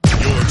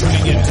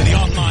into the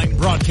online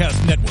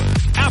broadcast network,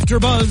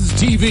 AfterBuzz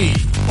TV.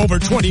 Over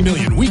 20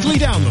 million weekly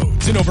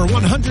downloads in over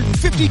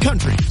 150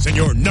 countries, and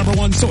your number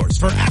one source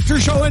for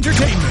after-show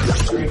entertainment.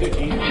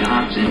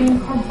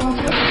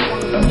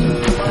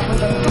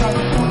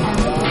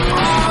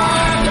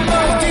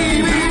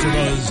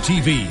 AfterBuzz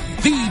TV,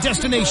 the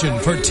destination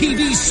for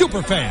TV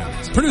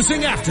superfans,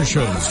 producing after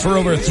shows for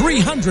over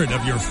 300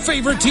 of your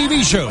favorite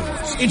TV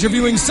shows,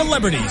 interviewing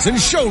celebrities and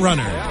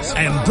showrunners,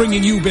 and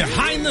bringing you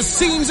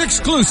behind-the-scenes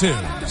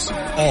exclusives.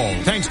 All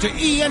thanks to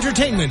E!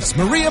 Entertainment's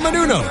Maria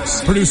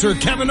Menounos, producer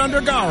Kevin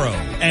Undergaro,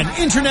 and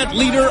internet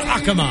leader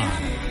Akamai.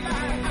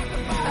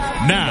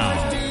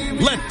 Now,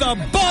 let the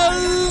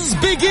buzz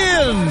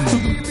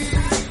begin!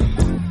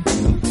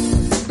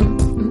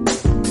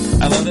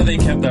 I love that they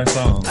kept our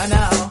song. I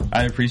know.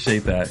 I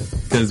appreciate that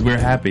because we're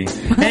happy.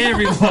 Hey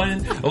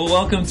everyone,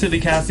 welcome to the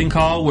casting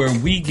call where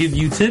we give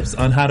you tips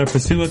on how to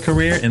pursue a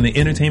career in the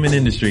entertainment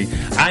industry.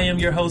 I am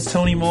your host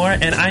Tony Moore,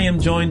 and I am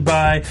joined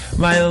by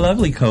my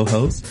lovely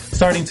co-host.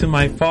 Starting to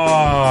my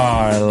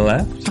far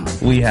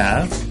left, we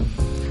have...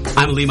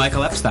 I'm Lee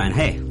Michael Epstein.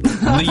 Hey.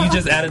 Lee, you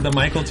just added the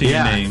Michael to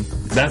your name.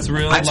 That's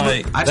real, that's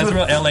a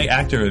real LA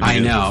actor of you.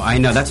 I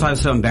know. That's why I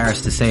was so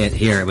embarrassed to say it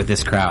here with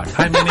this crowd.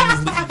 Hi,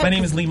 my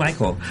name is Lee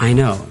Michael. I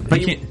know.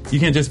 But you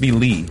can't just be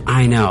Lee.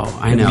 I know.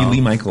 You can be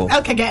Lee Michael.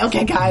 Okay,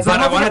 guys.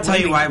 But I want to tell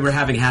you why we're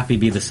having Happy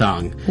be the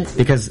song.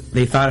 Because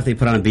they thought if they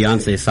put on a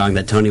Beyonce song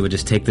that Tony would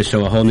just take the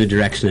show a whole new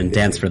direction and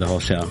dance for the whole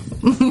show.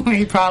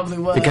 He probably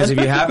would. Because if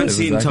you haven't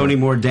seen Tony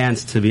Moore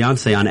dance to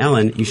Beyonce on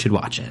Ellen, you should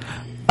watch it.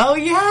 Oh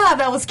yeah,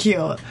 that was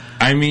cute.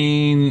 I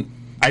mean,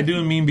 I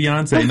do mean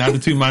Beyonce, not to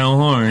toot my own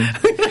horn.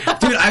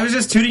 Dude, I was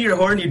just tooting your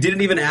horn. You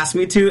didn't even ask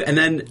me to, and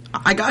then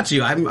I got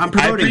you. I'm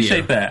promoting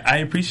you. I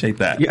appreciate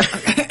that. Yeah.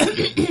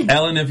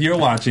 Ellen, if you're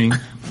watching.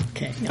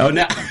 Okay. Oh,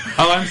 no.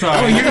 Oh, I'm sorry.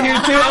 Oh, you're here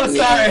too? I'm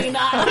sorry.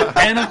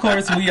 And, of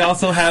course, we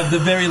also have the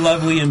very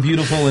lovely and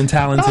beautiful and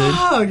talented.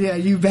 Oh, yeah,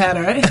 you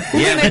better.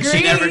 Yeah, but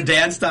she never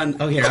danced on...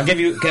 Oh, here, I'll give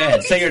you... Go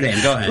ahead. Say your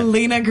name. Go ahead.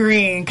 Lena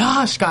Green.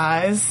 Gosh,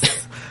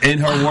 guys. In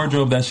her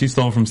wardrobe that she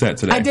stole from set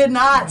today. I did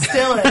not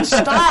steal it.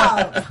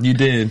 Stop. You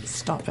did.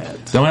 Stop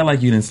it. Don't act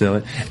like you didn't steal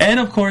it.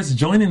 And, of course,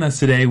 joining us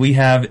today, we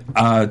have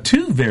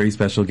two very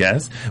special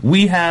guests.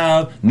 We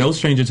have no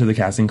stranger to the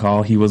casting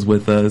call. He was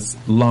with us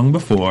long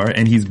before,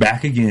 and he's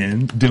back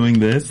again doing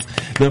this.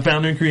 The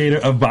founder and creator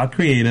of Bach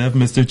Creative,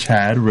 Mr.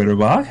 Chad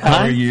Ritterbach.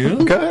 How are you?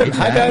 Good.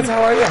 Hi, guys.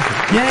 How are you?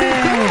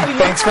 Yay.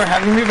 Thanks for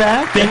having me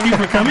back. Thank you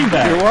for coming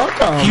back. You're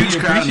welcome. Huge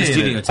crowd in the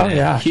studio today. Oh,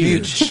 yeah.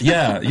 Huge.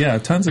 Yeah,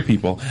 tons of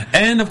people.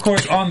 And, of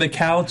course, on the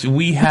couch,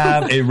 we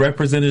have a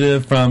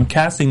representative from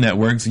casting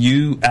networks.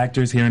 You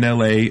actors here in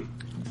LA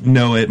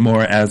know it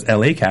more as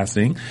LA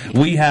Casting.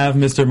 We have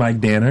Mr. Mike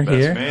Danner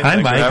here. Hi,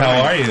 Mike.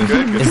 How are you?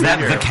 Good. Is that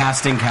the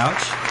casting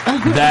couch?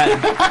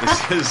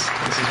 This is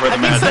where the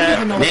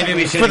magic. Maybe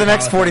we should for the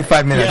next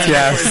 45 minutes.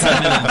 Yes.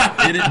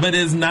 But it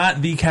is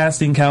not the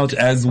casting couch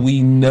as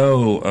we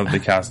know of the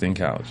casting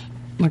couch.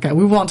 Okay,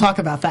 we won't talk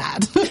about that.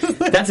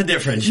 That's a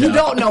different show. You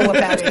don't know what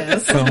that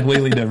is.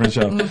 Completely different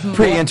show.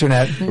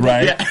 Pre-internet.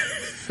 Right? Yeah.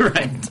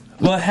 Right.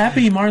 Well,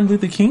 happy Martin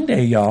Luther King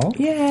Day, y'all.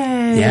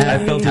 Yay. Yeah.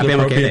 I felt it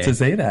appropriate to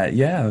say that.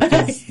 Yeah.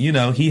 Because,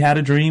 he had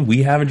a dream,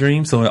 we have a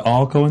dream, so it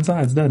all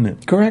coincides, doesn't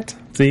it? Correct.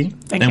 See?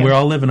 Thank and you. we're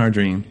all living our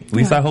dream. At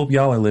least I hope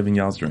y'all are living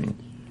y'all's dream.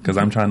 Because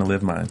I'm trying to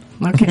live mine.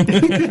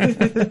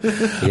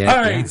 Okay.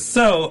 All right.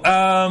 So,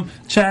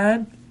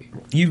 Chad,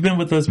 you've been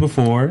with us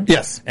before.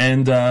 Yes.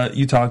 And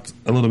you talked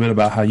a little bit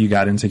about how you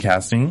got into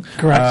casting.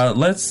 Correct.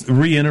 Let's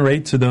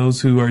reiterate to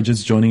those who are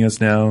just joining us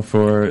now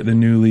for the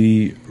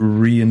newly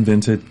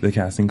reinvented The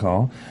Casting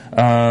Call.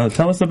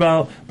 Tell us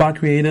about Bach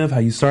Creative, how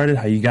you started,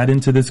 how you got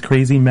into this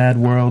crazy mad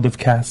world of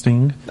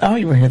casting. Oh,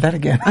 you want to hear that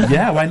again?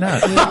 Yeah, why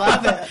not? We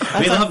love it.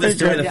 We loved this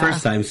story the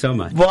first time so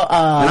much. Well,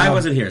 and I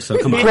wasn't here, so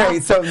come on.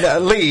 Great. So,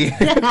 Lee,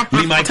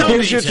 Lee Michael.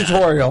 here's your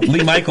tutorial.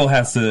 Lee Michael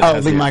has to. Oh,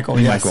 Lee Michael,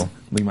 yes.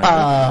 Lee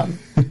Michael.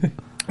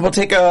 We'll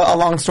take a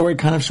long story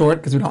kind of short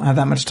because we don't have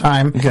that much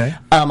time. Okay.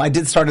 I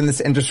did start in this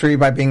industry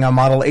by being a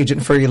model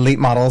agent for Elite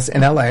Models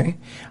in LA,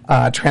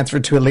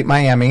 transferred to Elite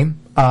Miami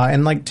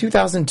in like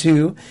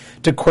 2002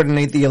 to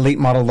coordinate the Elite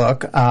Model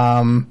look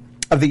of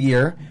the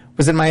year.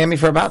 Was in Miami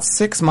for about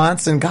 6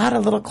 months and got a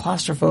little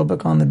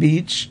claustrophobic on the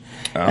beach.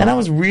 Oh. And I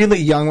was really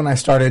young when I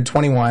started,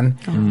 21.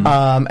 And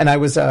I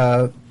was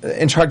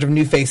in charge of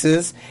new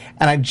faces.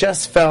 And I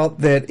just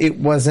felt that it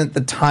wasn't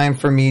the time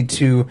for me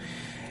to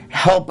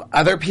help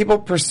other people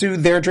pursue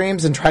their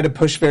dreams and try to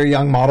push very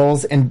young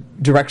models in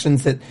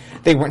directions that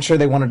they weren't sure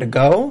they wanted to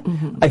go.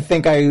 Mm-hmm. I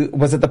think I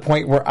was at the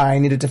point where I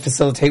needed to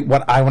facilitate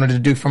what I wanted to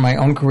do for my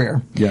own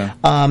career. Yeah.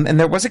 And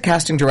there was a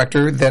casting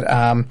director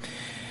that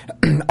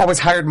always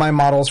hired my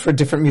models for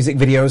different music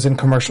videos and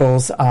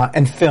commercials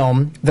and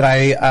film that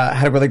I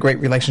had a really great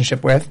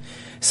relationship with.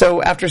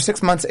 So after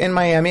 6 months in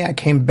Miami, I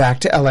came back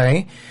to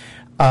LA.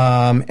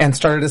 and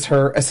started as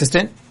her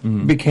assistant,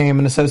 became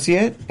an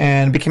associate,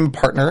 and became a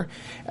partner.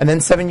 And then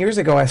 7 years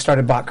ago, I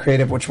started Bot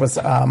Creative, which was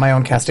my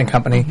own casting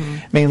company,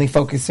 mainly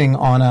focusing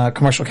on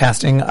commercial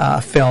casting,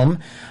 film.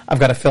 I've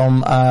got a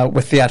film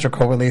with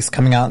theatrical release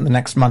coming out in the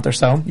next month or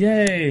so.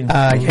 Yay!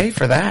 Yay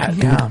for that.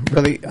 Yeah,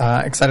 really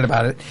excited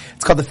about it.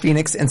 It's called The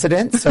Phoenix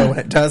Incident, so when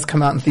it does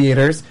come out in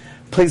theaters,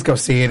 please go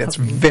see it. It's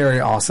very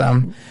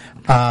awesome.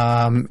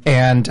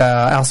 And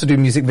I also do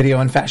music video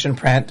and fashion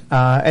print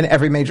in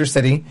every major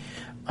city.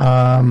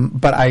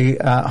 But I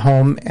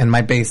home and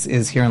my base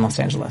is here in Los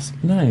Angeles.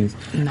 Nice.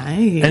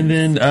 Nice. And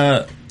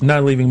then,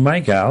 not leaving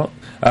Mike out,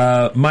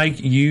 Mike,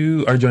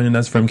 you are joining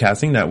us from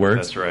Casting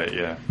Networks. That's right,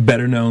 yeah.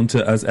 Better known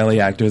to us LA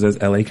actors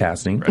as LA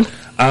Casting.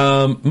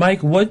 Right.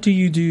 Mike, what do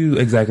you do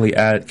exactly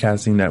at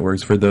Casting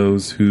Networks for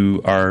those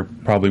who are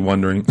probably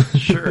wondering?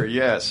 Sure,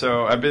 yeah.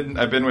 So I've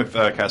been with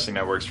Casting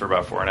Networks for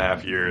about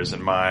 4.5 years,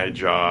 and my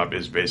job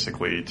is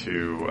basically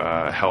to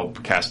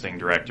help casting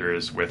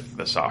directors with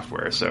the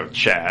software. So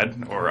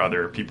Chad or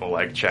other people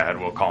like Chad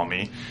will call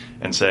me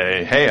and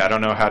say, hey, I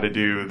don't know how to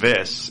do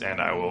this, and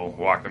I will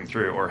walk them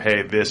through. Or,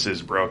 hey, this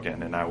is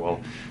broken, and I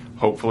will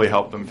hopefully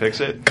help them fix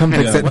it. Come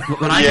fix it.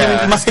 When I came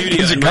into the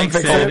studio, and Mike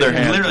said, hold their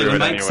hand literally, through when it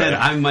Mike anyway. said,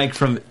 I'm Mike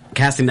from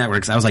Casting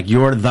Networks, I was like,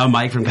 you're the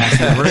Mike from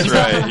Casting Networks? That's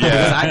right, yeah.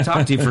 Because I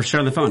talked to you for sure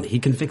on the phone. He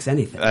can fix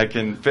anything. I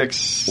can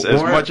fix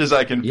as much as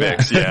I can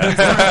fix,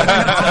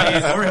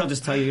 yeah. Or he'll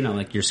just tell you,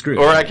 like, you're screwed.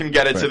 Or I can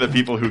get it to the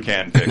people who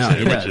can fix No, it,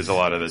 he which does. is a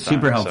lot of the time.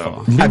 Super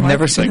helpful. So. I've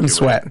never seen him Thank you.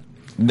 sweat.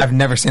 I've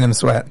never seen him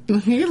sweat.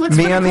 He looks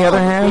Me, pretty on the cool. other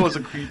hand, Cool as a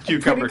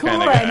cucumber Pretty cool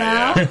kind of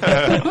right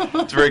guy.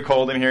 Yeah. It's very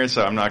cold in here,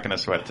 so I'm not going to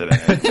sweat today.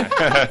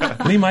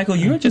 Lee Michael,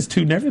 you're just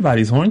tooting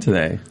everybody's horn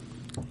today.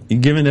 You're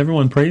giving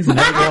everyone praise. And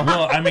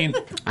well, I mean,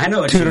 I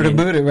know what you tutor to mean.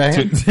 boot it,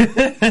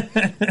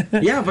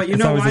 right? Yeah, but you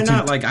It's know, always why a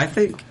not? toot. Like, I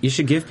think you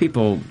should give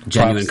people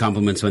genuine Props.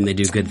 compliments when they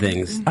do good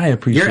things. I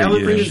appreciate Your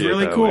eloquence is Appreciate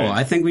really that cool. way.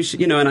 I think we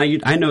should, and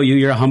I know you,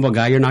 you're a humble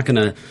guy. You're not going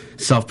to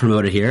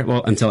self-promote it here.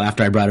 Well, until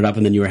after I brought it up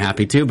and then you were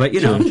happy too. But,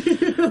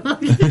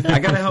 I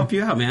got to help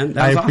you out, man.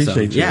 That was I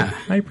appreciate awesome. you. Yeah.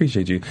 I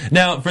appreciate you.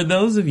 Now, for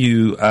those of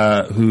you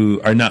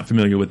who are not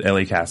familiar with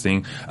LA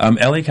Casting,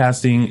 LA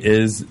Casting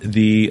is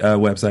the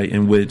website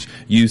in which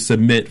you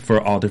submit for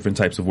all different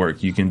types of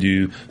work. You can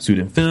do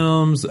student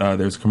films,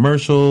 there's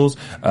commercials,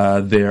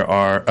 there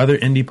are other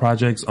indie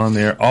projects on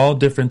there, all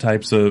different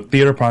types of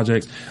theater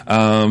projects,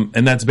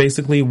 and that's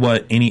basically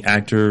what any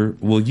actor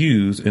will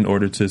use in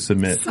order to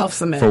submit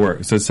Self-submit. for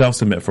work. So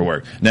self-submit for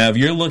work. Now, if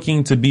you're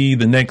looking to be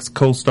the next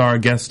co-star,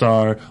 guest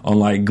star on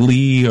like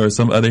Glee or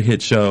some other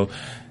hit show,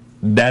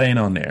 that ain't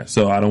on there.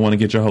 So I don't want to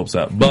get your hopes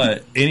up.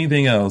 But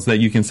anything else that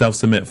you can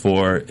self-submit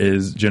for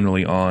is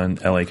generally on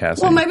LA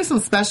Casting. Well, maybe some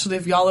specialty.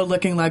 If y'all are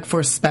looking like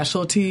for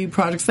specialty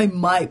projects, they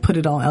might put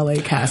it on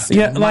LA Casting.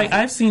 Yeah, like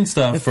I've seen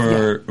stuff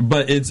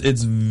but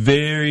it's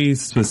very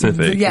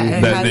specific Yeah,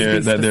 it that has to be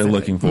they're specific.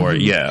 looking for.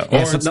 Yeah, or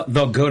Yeah, so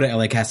they'll go to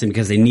LA Casting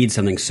because they need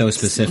something so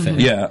specific.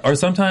 yeah, or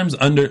sometimes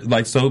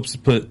soaps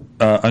put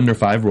under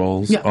 5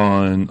 roles Yeah.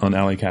 on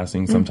LA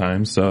Casting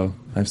sometimes. So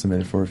I've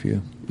submitted for a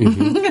few.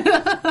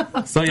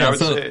 So yeah, I would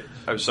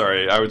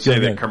say Yeah,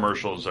 that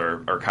commercials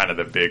are kind of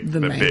the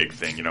main. big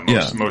thing. Most Yeah.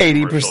 most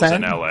commercials 80%?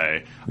 in LA.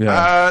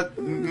 Yeah.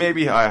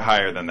 Maybe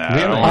higher than that.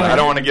 Really? I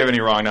don't want to give any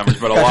wrong numbers,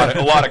 but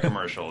a lot of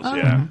commercials.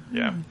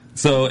 Yeah.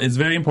 So it's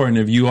very important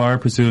if you are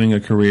pursuing a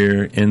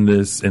career in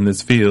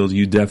this field,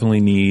 you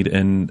definitely need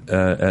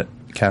a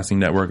Casting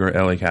Network or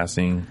LA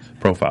Casting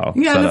profile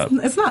set Yeah, up.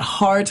 it's not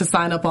hard to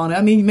sign up on it.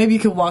 I mean, maybe you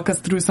could walk us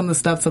through some of the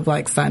steps of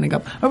like signing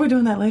up. Are we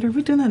doing that later? Are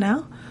we doing that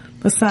now?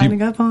 The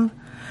signing up on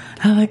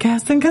LA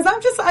Casting? Because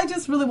I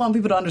just really want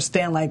people to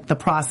understand like the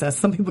process.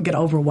 Some people get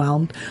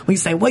overwhelmed when you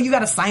say, well, you got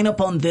to sign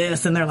up on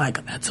this, and they're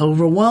like, that's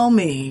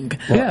overwhelming.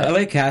 Yeah,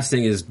 LA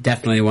Casting is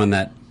definitely one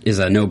that is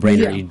a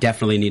no-brainer. Yeah. You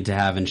definitely need to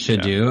have and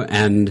should do.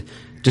 And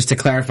just to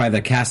clarify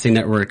the Casting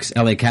Network's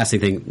LA Casting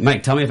thing,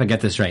 Mike, tell me if I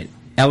get this right.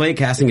 LA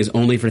Casting is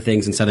only for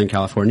things in Southern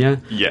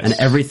California? Yes. And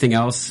everything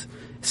else,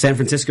 San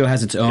Francisco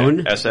has its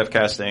own? SF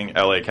Casting,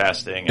 LA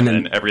Casting, and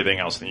then everything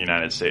else in the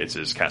United States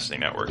is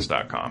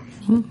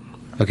castingnetworks.com.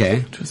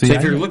 Okay. So See,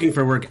 if you're looking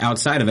for work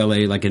outside of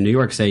LA, like in New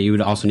York, say, you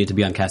would also need to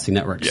be on Casting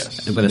Networks.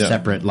 Yes. With a Yeah.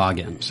 separate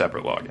login.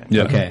 Separate login.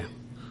 Yeah. Okay.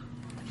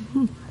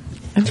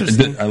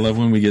 Interesting. I love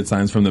when we get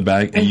signs from the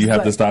back and you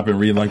have to stop and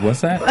read like,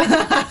 what's that?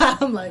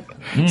 I'm like,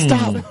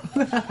 stop.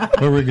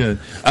 Well, we're good.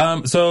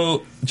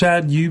 So,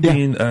 Chad, you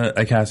being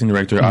a casting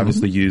director,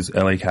 obviously use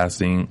LA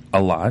Casting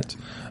a lot.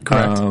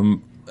 Correct.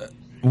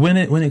 When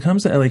it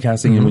comes to LA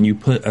Casting and when you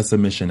put a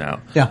submission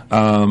out,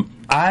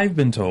 I've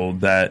been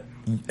told that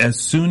as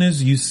soon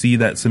as you see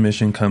that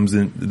submission comes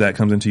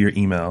into your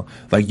email,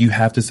 like you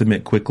have to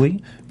submit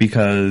quickly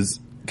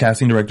because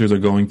casting directors are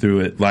going through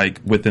it like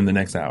within the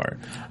next hour.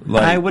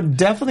 Like, I would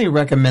definitely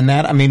recommend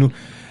that. I mean,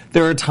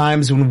 there are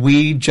times when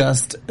we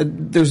just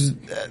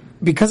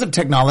because of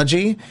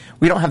technology,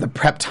 we don't have the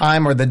prep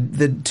time or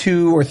the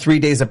 2 or 3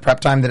 days of prep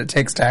time that it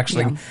takes to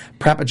actually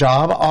prep a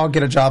job. I'll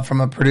get a job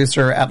from a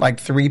producer at like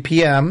 3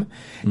 p.m.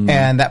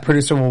 and that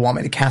producer will want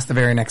me to cast the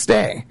very next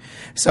day.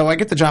 So I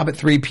get the job at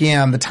 3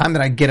 p.m. The time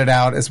that I get it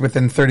out is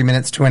within 30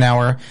 minutes to an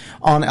hour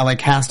on LA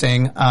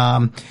Casting.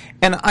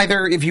 And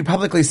either if you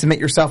publicly submit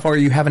yourself or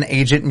you have an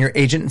agent and your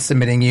agent is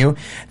submitting you,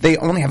 they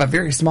only have a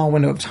very small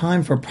window of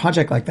time for a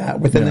project like that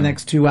within the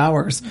next 2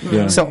 hours.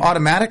 Yeah. So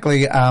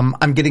automatically,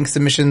 I'm getting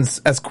submissions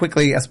as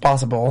quickly as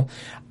possible.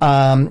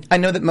 I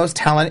know that most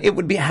talent, it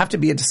would have to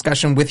be a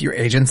discussion with your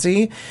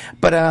agency,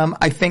 but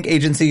I think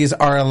agencies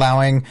are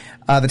allowing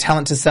the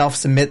talent to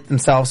self-submit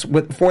themselves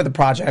for the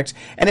project.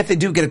 And if they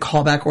do get a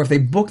callback or if they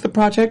book the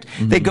project,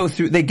 they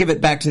give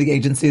it back to the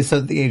agency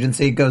so that the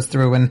agency goes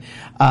through and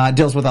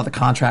deals with all the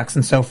contracts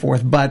and so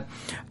forth. But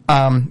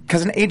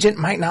because an agent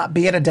might not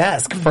be at a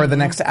desk for the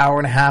next hour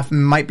and a half,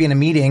 might be in a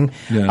meeting,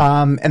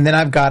 and then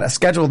I've got a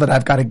schedule that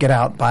I've got to get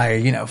out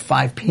by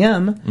 5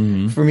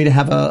 p.m. For me to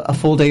have a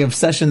full day of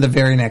session the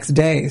very next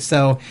day.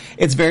 So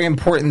it's very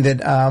important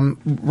that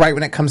right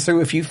when it comes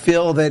through, if you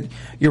feel that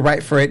you're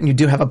right for it and you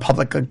do have a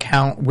public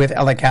account with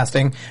LA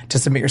Casting, to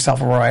submit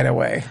yourself right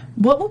away.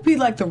 What would be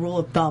like the rule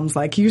of thumbs?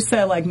 Like you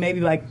said, like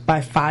maybe like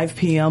by 5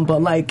 p.m.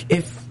 But like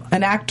if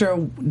an actor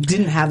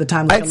didn't have the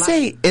time. Like I'd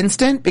say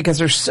instant, because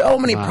there's so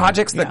many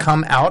projects that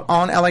come out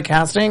on LA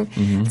Casting.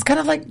 It's kind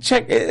of like it's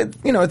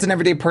an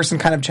everyday person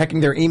kind of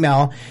checking their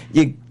email.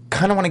 You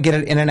kind of want to get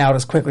it in and out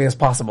as quickly as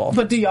possible.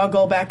 But do y'all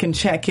go back and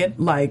check it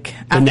like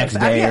the next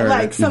day?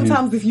 Like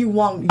sometimes if you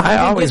want. I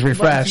always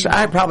refresh.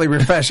 I probably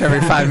refresh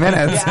every 5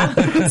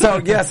 minutes.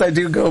 So yes, I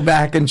do go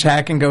back and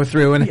check and go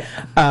through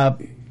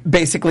and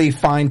basically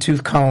fine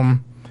tooth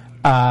comb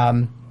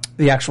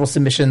the actual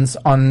submissions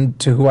on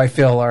to who I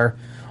feel are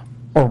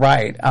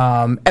right.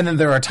 And then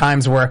there are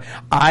times where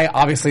I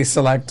obviously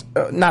select,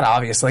 not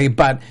obviously,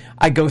 but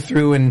I go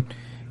through and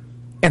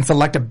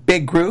select a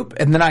big group,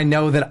 and then I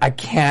know that I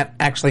can't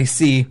actually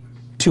see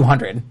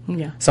 200.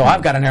 So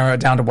I've got to narrow it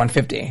down to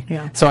 150.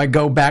 So I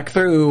go back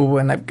through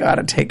and I've got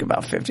to take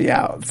about 50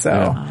 out.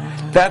 So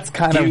that's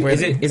kind of where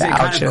is it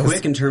kind of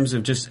quick in terms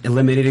of just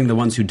eliminating the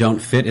ones who don't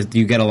fit? Do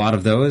you get a lot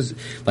of those?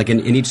 Like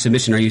in each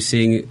submission, are you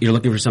seeing you're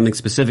looking for something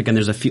specific and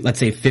there's a few, let's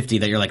say 50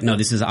 that you're like, no,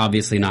 this is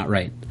obviously not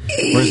right?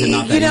 Or is it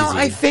not that easy?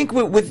 I think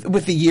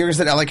with the years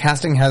that LA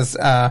Casting has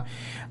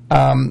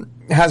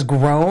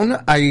grown,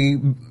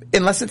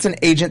 unless it's an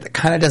agent that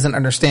kind of doesn't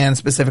understand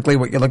specifically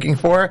what you're looking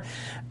for,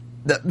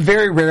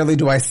 very rarely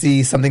do I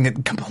see something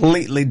that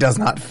completely does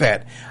not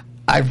fit.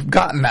 I've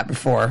gotten that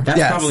before.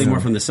 That's probably more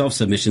from the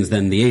self-submissions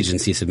than the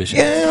agency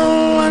submissions.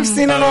 Yeah, I've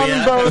seen it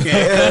on both.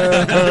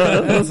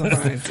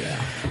 Okay.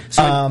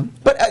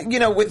 But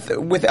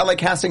with LA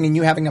Casting and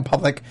you having a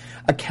public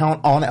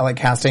account on LA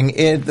Casting,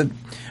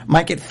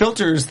 Mike, it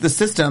filters the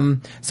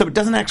system so it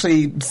doesn't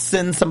actually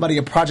send somebody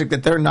a project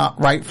that they're not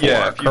right for.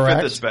 Yeah, if you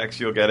fit the specs,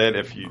 you'll get it.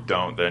 If you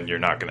don't, then you're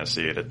not going to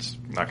see it. It's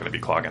not going to be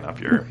clogging up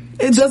your...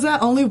 Does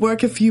that only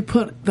work if you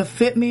put the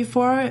fit me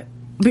for it?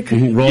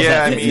 Because it rolls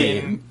down.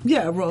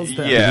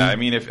 Yeah, I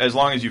mean, as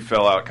long as you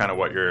fill out kind of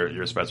what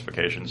your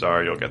specifications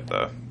are, you'll get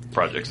the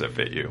projects that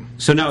fit you.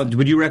 So now,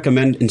 would you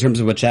recommend, in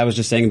terms of what Chad was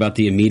just saying about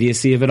the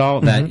immediacy of it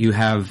all, that you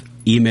have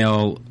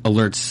email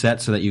alerts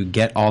set so that you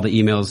get all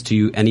the emails to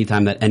you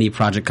anytime that any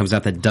project comes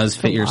out that does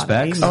fit your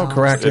specs? Oh,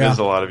 correct. It is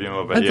a lot of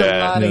email, but a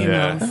lot of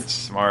emails. It's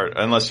smart.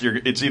 Unless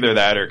it's either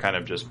that or kind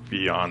of just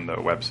be on the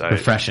website.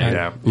 Refreshing.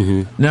 Yeah.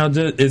 Now,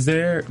 is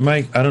there,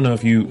 Mike, I don't know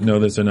if you know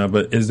this or not,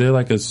 but is there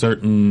like a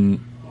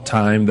certain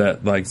time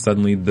that like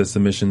suddenly the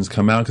submissions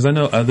come out? Because I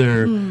know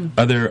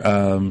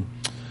other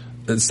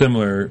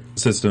similar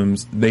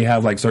systems, they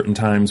have like certain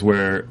times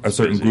where a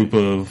certain group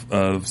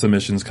of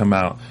submissions come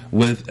out.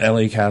 With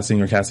LA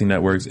Casting or Casting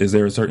Networks, is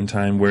there a certain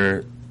time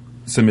where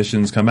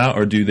submissions come out,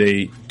 or do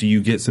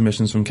you get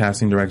submissions from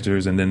casting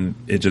directors and then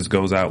it just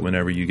goes out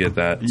whenever you get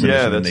that submission?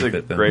 Yeah, that's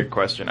a great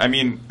question. I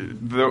mean,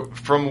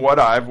 from what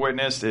I've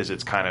witnessed is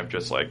it's kind of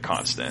just like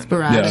constant.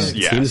 Sporadic.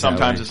 Yeah,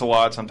 sometimes it's a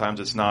lot, sometimes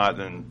it's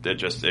not, and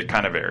it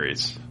kind of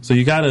varies. So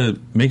you got to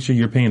make sure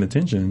you're paying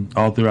attention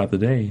all throughout the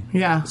day.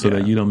 Yeah. So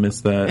that you don't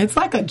miss that. It's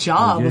like a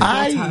job.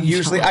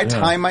 I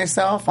time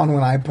myself on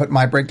when I put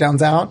my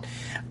breakdowns out.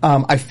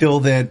 I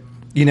feel that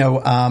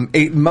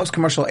most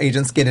commercial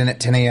agents get in at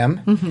 10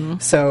 a.m.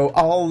 So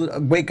I'll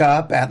wake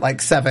up at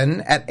like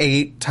 7, at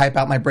 8, type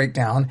out my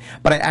breakdown,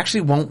 but I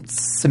actually won't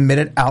submit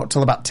it out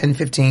till about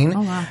 10:15.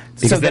 Oh, wow.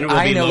 So that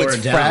I know it's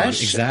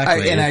fresh.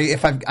 Exactly.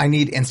 If I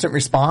need instant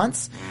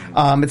response,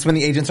 it's when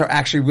the agents are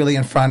actually really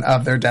in front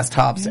of their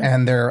desktops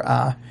and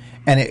their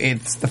and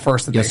it's the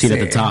first that you'll see it at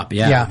the top.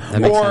 Yeah. That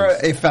makes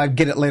sense. If I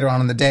get it later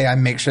on in the day, I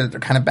make sure that they're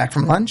kind of back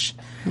from lunch.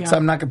 Yeah. So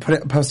I'm not going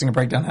to posting a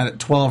breakdown at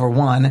 12 or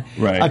 1.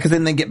 Right. Because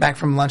then they get back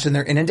from lunch and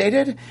they're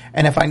inundated.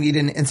 And if I need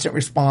an instant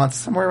response,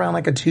 somewhere around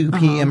like a 2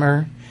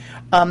 p.m.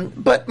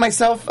 But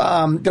myself,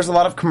 there's a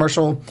lot of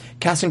commercial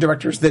casting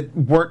directors that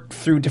work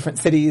through different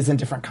cities and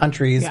different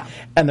countries,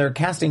 and they're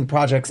casting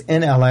projects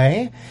in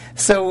LA.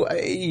 So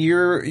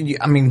you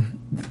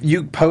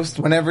post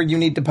whenever you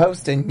need to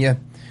post, and you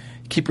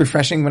keep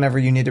refreshing whenever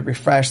you need to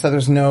refresh. So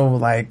there's no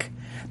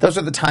those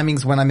are the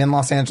timings when I'm in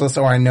Los Angeles,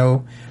 or I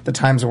know the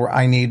times where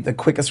I need the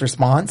quickest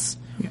response.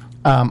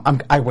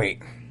 I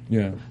wait.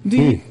 Yeah.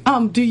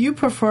 Do you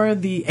prefer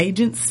the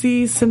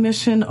agency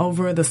submission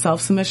over the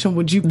self submission?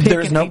 Would you pick?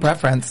 There's no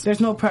preference. There's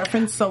no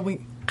preference. So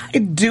I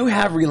do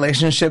have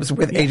relationships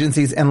with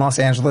agencies in Los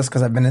Angeles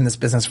because I've been in this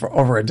business for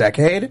over a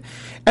decade,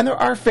 and there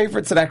are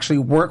favorites that actually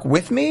work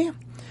with me,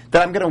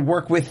 that I'm going to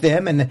work with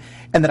them, and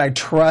that I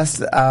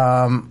trust.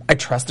 I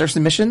trust their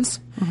submissions,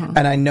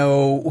 and I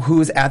know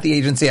who's at the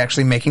agency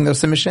actually making those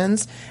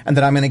submissions, and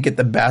that I'm going to get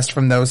the best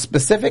from those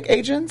specific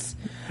agents.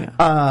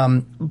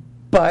 Yeah.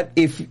 But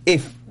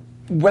if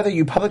whether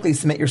you publicly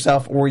submit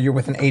yourself or you're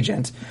with an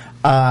agent,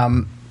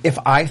 if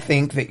I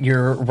think that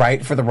you're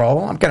right for the role,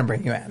 I'm going to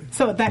bring you in.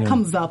 So that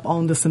comes up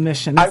on the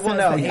submission. I will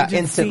know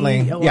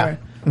instantly. Or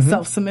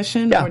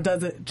self-submission, or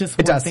does it just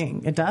one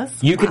thing? It does?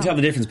 You can tell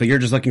the difference, but you're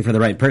just looking for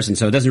the right person,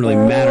 so it doesn't really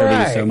matter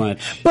to you so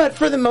much. But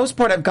for the most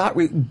part, I've got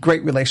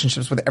great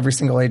relationships with every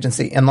single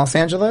agency in Los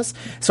Angeles.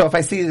 So if I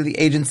see that the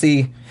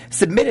agency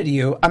submitted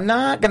you, I'm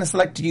not going to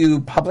select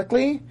you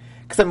publicly,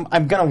 because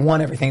I'm going to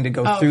want everything to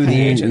go through the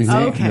agency.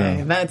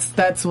 Okay,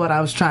 that's what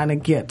I was trying to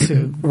get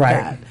to. Right.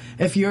 That.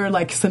 If you're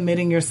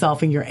submitting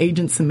yourself and your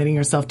agent submitting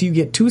yourself, do you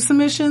get 2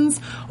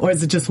 submissions, or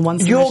is it just one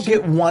submission? You'll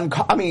get one.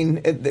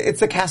 It's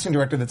the casting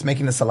director that's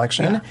making the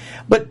selection.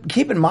 But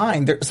keep in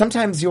mind,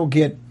 sometimes you'll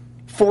get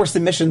 4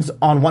 submissions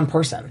on one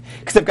person,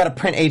 because they've got a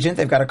print agent,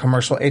 they've got a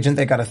commercial agent,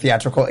 they've got a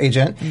theatrical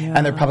agent,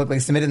 and they're publicly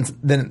submitting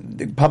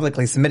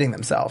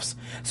themselves.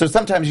 So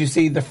sometimes you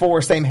see the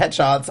 4 same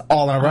headshots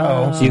all in a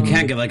row. So you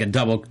can't get a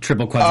double,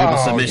 triple, quadruple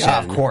submission. Yeah,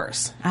 of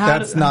course.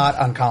 That's not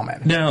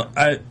uncommon. Now,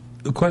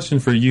 a question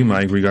for you,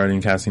 Mike,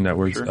 regarding casting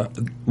networks. Sure.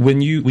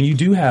 When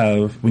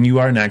you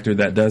are an actor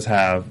that does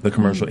have the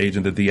commercial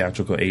agent, the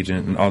theatrical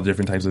agent, and all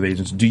different types of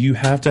agents, do you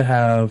have to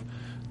have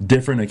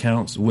different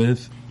accounts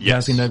with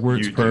casting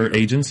networks per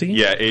agency?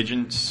 Yeah,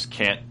 agents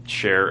can't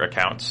share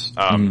accounts.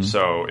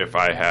 So if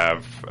I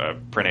have a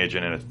print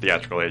agent and a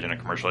theatrical agent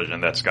and a commercial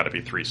agent, that's got to be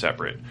 3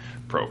 separate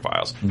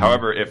profiles.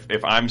 However,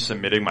 if I'm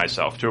submitting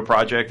myself to a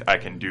project, I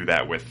can do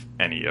that with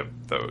any of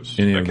those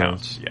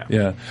accounts.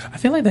 Yeah. I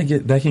feel like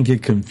that can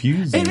get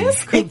confusing. It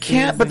is confusing. It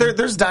can't, but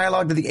there's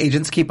dialogue that the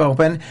agents keep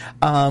open.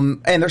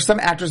 And there's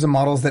some actors and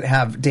models that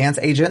have dance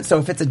agents. So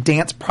if it's a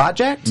dance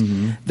project,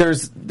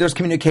 there's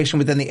communication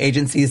within the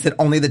agencies that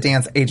only the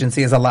dance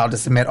agency is allowed to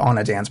submit on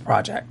a dance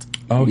project.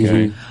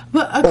 Okay.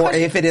 Or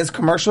if it is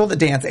commercial, the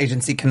dance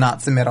agency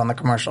cannot submit on the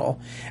commercial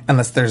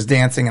unless there's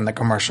dancing in the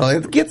commercial.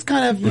 It gets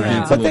kind of,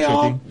 but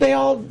they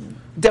all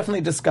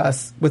definitely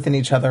discuss within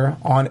each other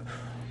on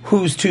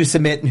who's to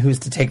submit and who's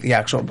to take the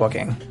actual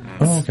booking.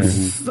 Oh, okay.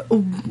 So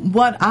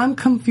what I'm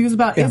confused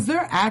about, is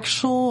there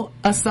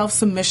a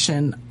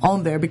self-submission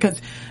on there?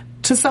 Because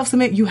to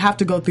self-submit, you have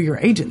to go through your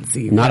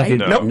agency, Not right? if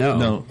you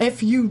no.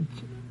 If you...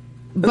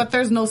 But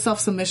there's no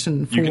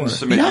self-submission for... You can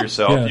submit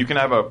yourself. Yeah. You can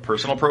have a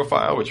personal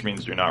profile, which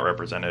means you're not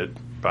represented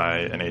by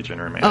an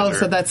agent or a manager. Oh,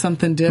 so that's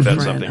something different.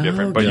 That's something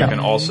different. But you can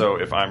also,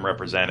 if I'm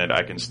represented,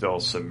 I can still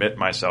submit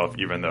myself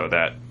even though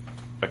that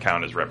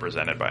account is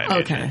represented by an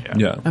agent.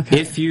 Yeah. Okay.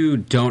 If you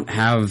don't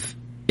have...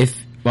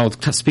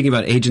 speaking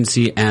about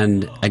agency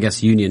and, I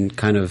guess, union,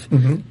 kind of...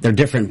 They're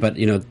different, but,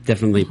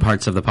 definitely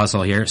parts of the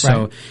puzzle here.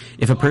 So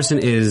if a person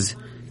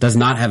does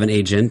not have an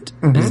agent,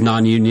 is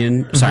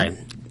non-union...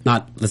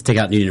 let's take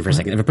out union for a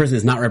second. If a person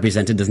is not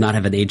represented, does not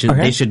have an agent,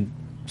 they should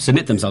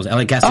submit themselves.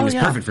 LA Casting is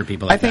perfect for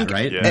people like that,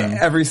 right?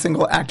 Every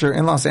single actor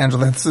in Los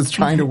Angeles is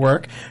trying to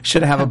work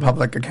should have a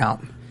public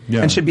account.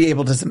 And should be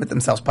able to submit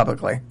themselves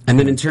publicly. And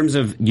then in terms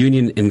of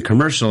union and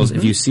commercials,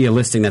 if you see a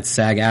listing that's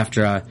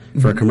SAG-AFTRA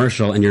for a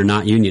commercial and you're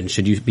not union,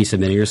 should you be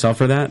submitting yourself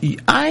for that?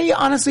 I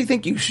honestly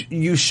think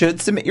you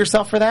should submit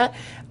yourself for that.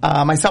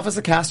 Myself as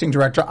a casting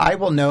director, I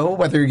will know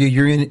whether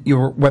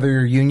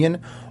you're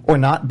union or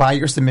not by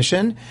your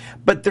submission.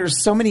 But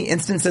there's so many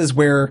instances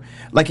where,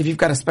 like, if you've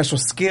got a special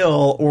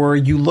skill or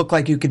you look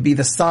like you could be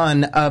the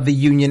son of the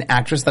union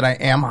actress that I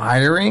am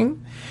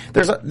hiring,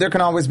 there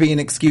can always be an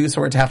excuse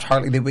or a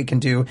Taft-Hartley that we can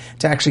do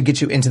to actually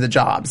get you into the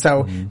job.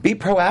 So be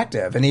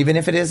proactive. And even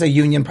if it is a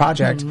union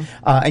project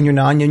and you're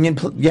non-union,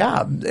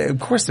 of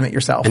course submit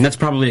yourself. And that's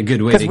probably a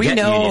good way to get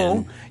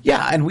union.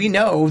 Yeah, and we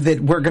know that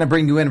we're going to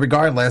bring you in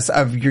regardless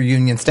of your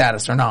union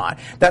status or not.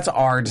 That's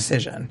our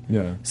decision.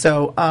 Yeah.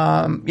 So,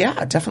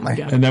 definitely.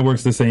 Yeah. And that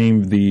works the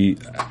same.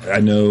 I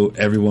know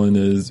everyone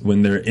is,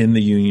 when they're in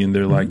the union,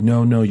 they're like,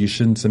 no, you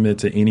shouldn't submit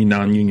to any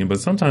non-union.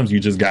 But sometimes you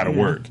just got to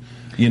work.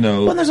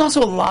 Well, there's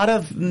also a lot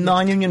of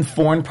non-union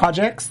foreign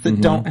projects that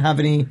don't have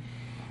any.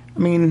 I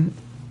mean,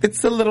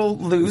 it's a little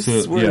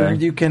loose where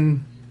you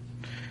can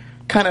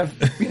kind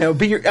of,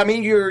 be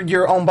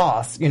your own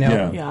boss, in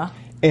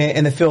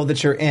the field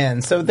that you're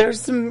in. So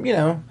there's some,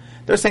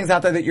 there's things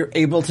out there that you're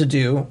able to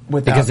do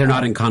without. Because they're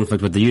not in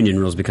conflict with the union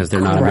rules because they're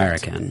not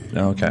American.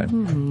 Okay.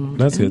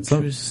 That's good.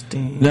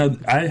 Interesting. Now,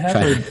 I have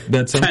heard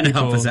that some people... Trying to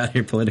people... help us out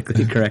here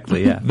politically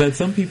correctly, yeah. That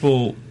some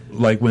people...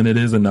 Like, when it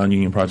is a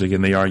non-union project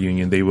and they are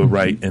union, they will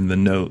write in the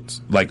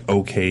notes, like,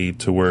 okay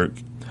to work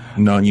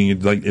non-union?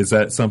 Like, is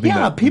that something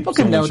that people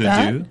can someone note should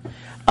that.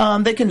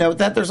 do? They can note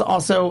that. There's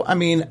also,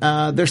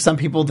 there's some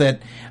people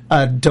that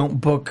don't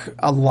book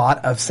a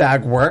lot of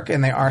SAG work,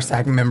 and they are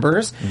SAG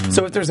members. Mm-hmm.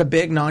 So if there's a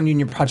big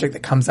non-union project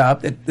that comes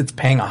up that's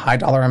paying a high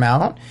dollar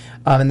amount,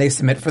 and they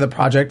submit for the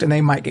project and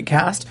they might get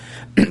cast,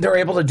 they're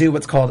able to do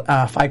what's called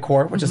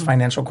FICOR, which is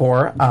financial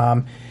core,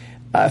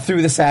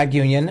 through the SAG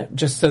union,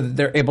 just so that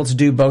they're able to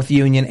do both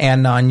union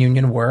and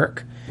non-union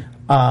work.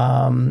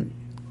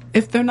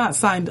 If they're not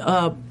signed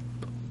up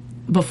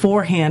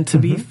beforehand to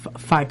be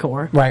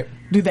FICOR, Right.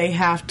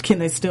 Can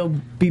they still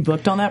be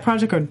booked on that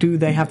project, or do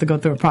they have to go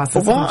through a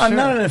process? Well, I'm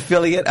not an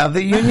affiliate of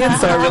the union,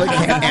 so I really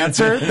can't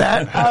answer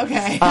that.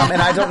 Okay.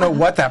 And I don't know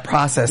what that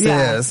process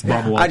is.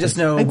 Yeah. I just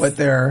know what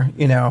they're,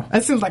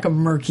 That seems like a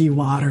murky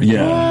water.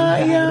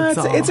 Yeah.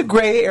 It's a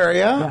gray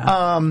area.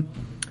 Yeah.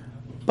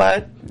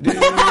 But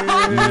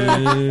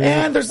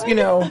and there's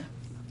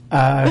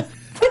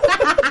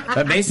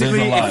But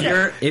basically,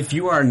 if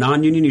you are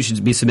non-union, you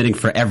should be submitting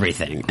for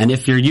everying, and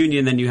if you're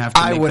union, then you have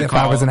to. I would if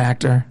I was an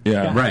actor.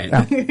 Yeah. Right.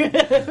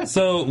 Yeah.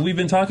 So we've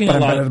been talking But a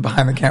I'm lot better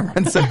behind the camera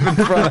and sitting in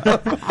front.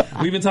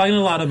 We've been talking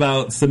a lot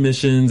about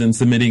submissions and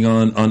submitting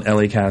on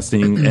LA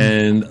Casting,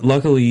 and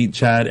luckily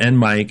Chad and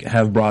Mike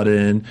have brought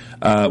in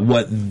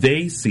what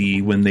they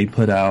see when they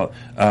put out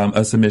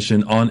a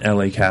submission on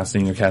LA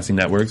Casting or Casting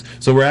Networks.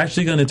 So we're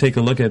actually going to take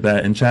a look at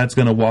that, and Chad's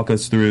going to walk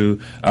us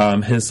through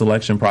his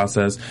selection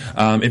process.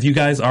 If you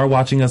guys are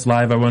watching us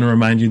live, I want to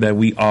remind you that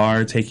we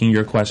are taking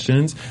your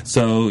questions,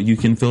 so you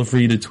can feel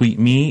free to tweet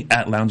me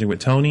at Lounging with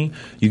Tony.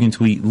 You can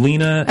tweet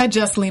Lena At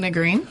Just Lena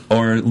Green.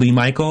 or Lee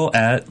Michael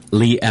at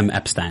Lee M.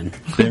 Epstein.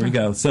 There we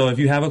go. So if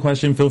you have a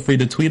question, feel free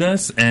to tweet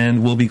us,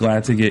 and we'll be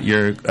glad to get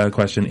your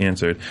question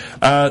answered.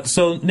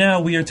 So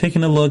now we are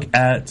taking a look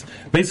at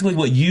basically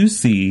what you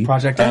see.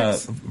 Project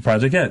X.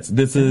 Project X.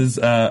 This is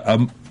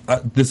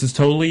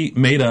totally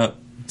made up.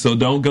 So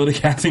don't go to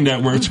Casting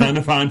Network trying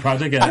to find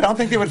Project X. I don't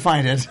think they would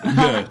find it. Good.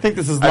 I think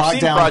this is I've locked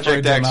seen down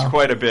Project for a X demo.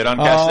 quite a bit on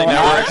Casting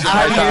Networks in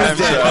my time.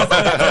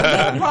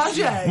 So.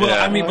 Project. Well,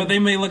 Yeah. I mean, but they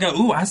may look at,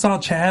 ooh, I saw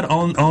Chad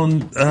on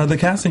the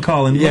casting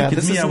call, and Yeah, look at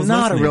this me, I is was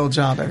not listening. a real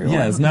job, everyone.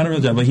 Yeah, it's not a real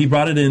job, but he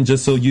brought it in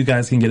just so you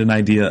guys can get an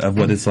idea of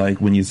what it's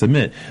like when you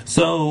submit.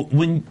 So,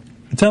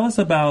 tell us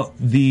about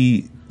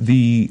the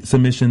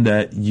submission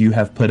that you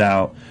have put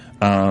out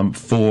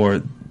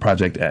for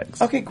Project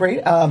X. Okay,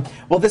 great.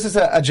 Well, this is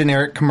a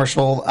generic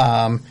commercial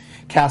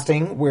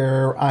casting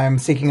where I'm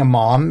seeking a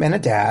mom and a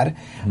dad.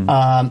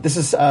 This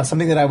is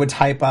something that I would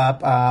type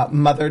up,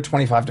 mother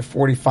 25 to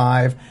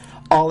 45,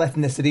 all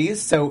ethnicities.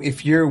 So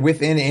if you're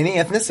within any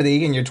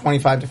ethnicity and you're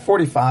 25 to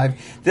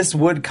 45, this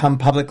would come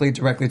publicly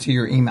directly to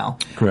your email.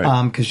 Correct.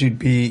 Because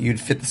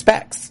you'd fit the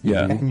specs.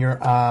 Yeah. And you're,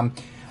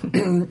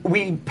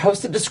 we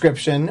post a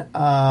description,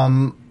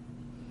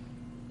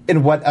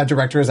 in what a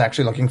director is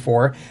actually looking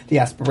for, the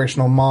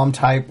aspirational mom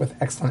type with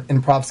excellent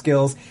improv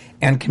skills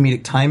and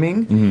comedic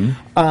timing.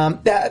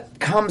 That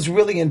comes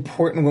really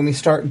important when we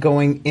start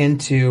going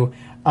into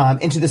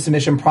the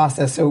submission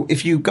process. So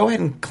if you go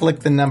ahead and click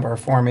the number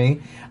for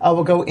me,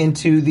 we'll go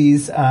into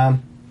these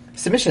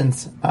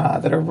submissions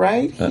that are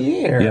right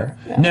here.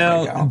 Yeah.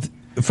 Now,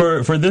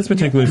 for this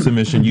particular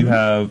submission, you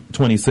have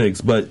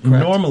 26, but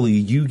normally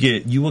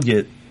you will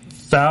get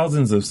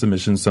thousands of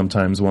submissions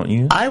sometimes, won't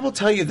you? I will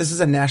tell you, this is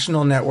a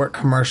national network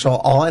commercial,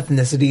 all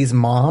ethnicities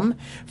mom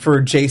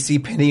for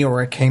JCPenney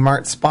or a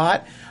Kmart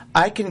spot.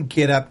 I can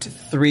get up to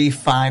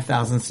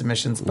 5,000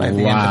 submissions by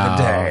the end of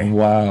the day.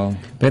 Wow.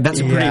 But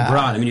that's pretty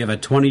broad. I mean, you have a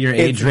 20-year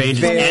age range,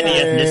 very any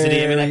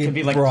ethnicity. I mean, that could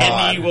be like broad.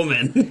 any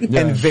woman.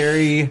 And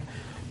very,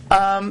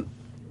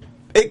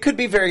 it could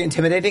be very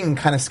intimidating and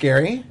kind of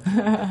scary.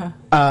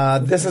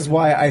 This is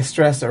why I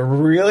stress a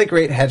really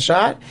great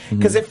headshot.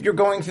 Because if you're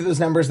going through those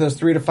numbers, those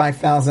 3,000 to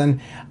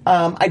 5,000,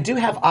 I do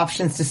have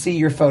options to see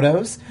your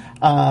photos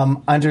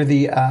under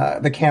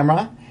the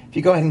camera. If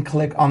you go ahead and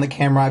click on the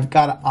camera, I've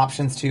got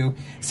options to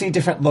see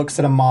different looks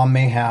that a mom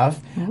may have.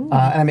 And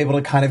I'm able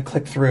to kind of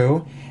click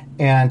through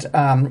and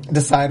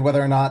decide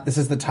whether or not this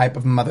is the type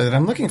of mother that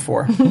I'm looking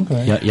for.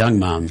 Young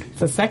mom.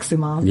 It's a sexy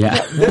mom. Yeah.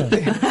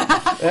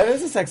 That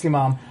is a sexy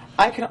mom.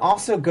 I can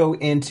also go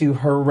into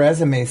her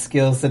resume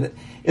skills, that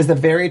is the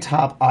very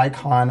top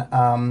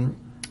icon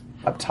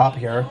up top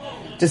here,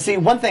 to see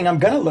one thing I'm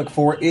going to look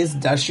for is,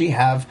 does she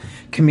have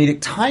comedic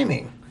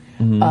timing?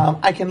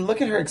 I can look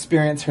at her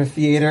experience, her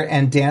theater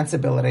and dance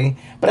ability,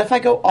 but if I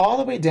go all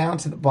the way down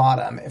to the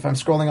bottom, if I'm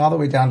scrolling all the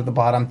way down to the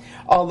bottom,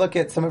 I'll look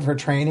at some of her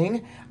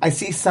training. I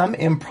see some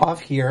improv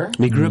here.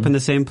 We grew up in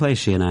the same place,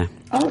 she and I.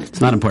 Oh, it's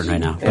not important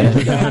right now.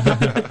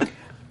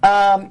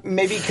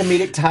 Maybe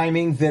comedic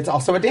timing that's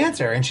also a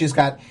dancer, and she's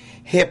got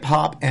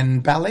hip-hop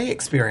and ballet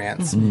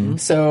experience.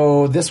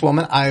 So this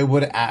woman I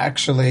would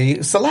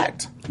actually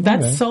select.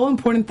 That's so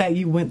important that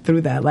you went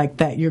through that, like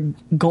that you're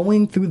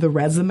going through the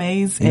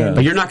resumes. And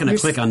But you're not going to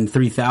click on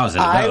 3,000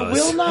 of I those.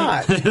 will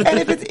not. And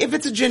if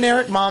it's a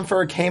generic mom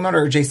for a Kmart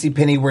or a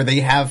JCPenney where they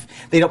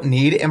don't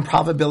need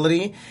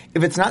improbability,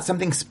 if it's not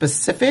something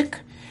specific,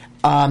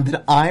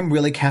 then I'm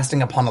really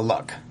casting upon a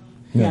look.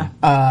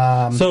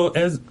 Yeah.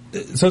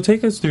 So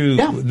take us through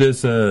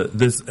this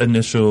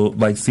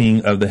initial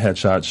seeing of the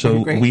headshot.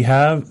 So we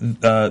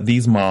have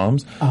these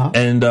moms,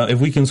 and if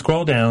we can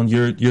scroll down,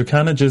 you're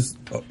kind of just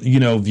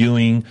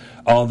viewing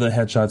all the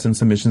headshots and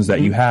submissions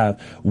that you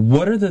have.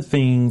 What are the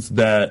things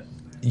that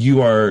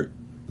you are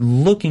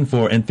looking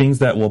for and things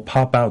that will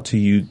pop out to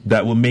you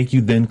that will make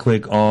you then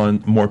click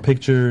on more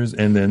pictures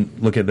and then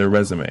look at their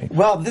resume?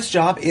 Well, this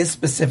job is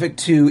specific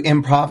to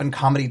improv and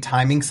comedy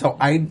timing, so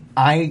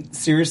I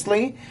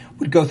seriously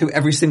would go through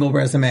every single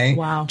resume.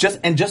 Wow.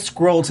 Just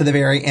scroll to the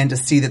very end to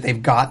see that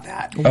they've got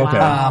that. Okay.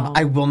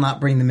 I will not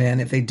bring them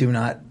in if they do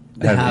not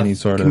have any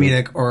sort of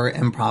comedic or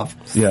improv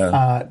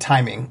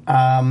timing.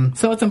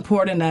 So it's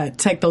important to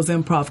take those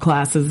improv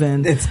classes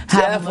and it's have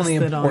them definitely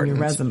listed on your important.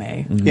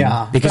 resume. Mm-hmm.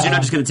 Yeah. Because you're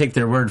not just going to take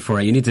their word for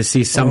it. You need to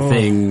see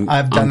something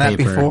I've done on that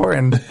paper. before,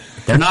 and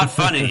They're not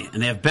funny,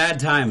 and they have bad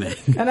timing.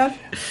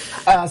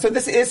 so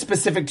this is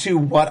specific to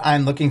what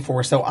I'm looking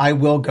for, so I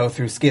will go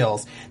through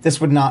skills.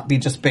 This would not be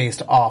just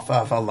based off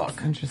of a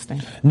look.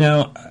 Interesting.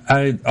 Now,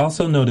 I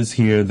also notice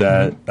here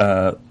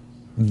that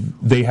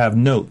they have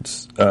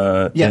notes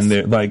Yes. in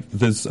there. Like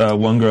this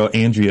one girl,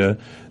 Andrea,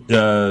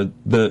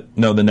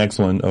 the next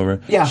one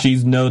over. Yeah.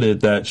 She's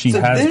noted that she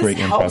has great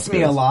improv This helps me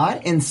a skills.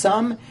 lot. In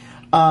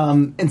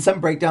some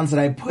breakdowns that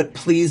I put,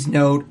 please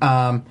note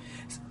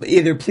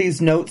either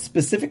please note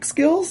specific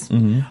skills,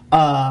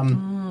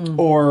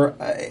 or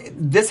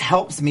this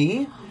helps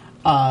me.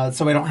 So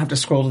I don't have to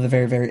scroll to the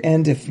very, very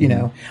end if,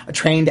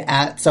 trained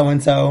at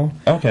so-and-so.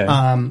 Okay.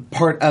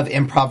 Part of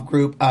improv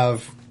group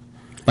of...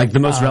 Like the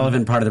most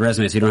relevant part of the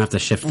resume, so you don't have to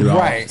sift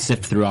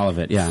through all of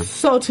it. Yeah.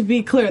 So to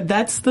be clear,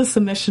 that's the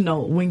submission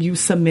note when you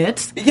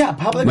submit. Yeah,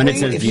 publicly, When it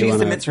says if view she on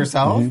submits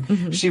herself,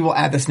 she will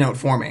add this note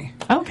for me.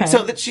 Okay.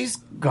 So that she's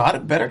got a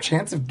better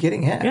chance of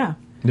getting in. Yeah.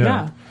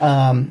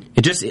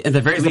 It just, at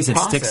the very least, it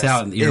sticks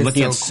out. You're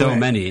looking at so quick.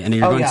 many, and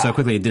you're going so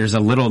quickly. There's a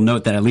little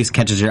note that at least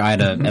catches your eye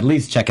to at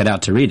least check it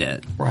out to read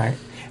it. Right.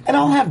 And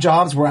I'll have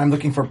jobs where I'm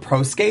looking for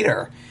pro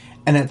skater,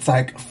 and it's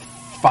like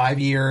 5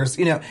 years.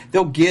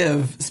 They'll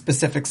give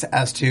specifics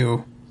as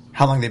to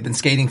how long they've been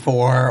skating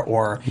for,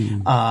 or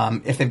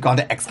if they've gone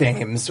to X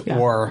Games,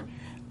 or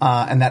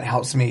and that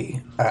helps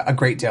me a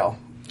great deal,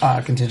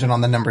 contingent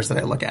on the numbers that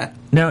I look at.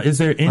 Now, is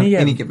there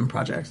any given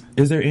project?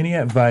 Is there any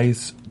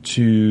advice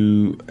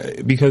to,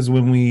 because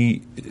when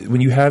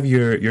you have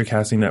your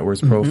Casting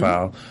Networks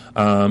profile,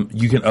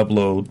 you can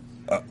upload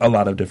a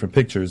lot of different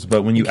pictures,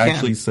 but when you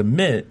actually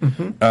submit,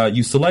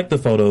 you select the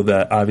photo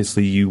that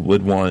obviously you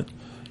would want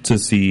to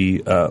see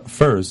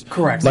first.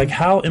 Correct. Like,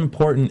 how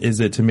important is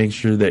it to make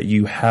sure that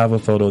you have a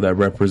photo that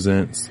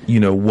represents,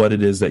 what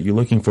it is that you're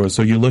looking for?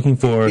 So you're looking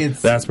for the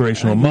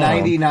aspirational mom.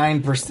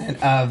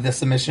 99% of the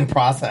submission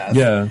process.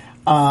 Yeah.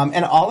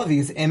 And all of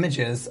these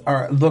images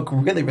look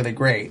really, really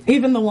great.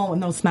 Even the one with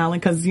no smiling,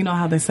 because you know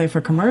how they say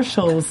for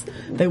commercials,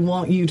 they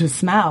want you to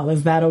smile.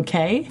 Is that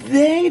okay?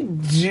 They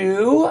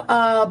do,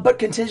 but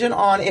contingent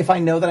on if I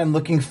know that I'm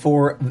looking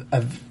for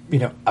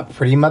a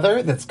pretty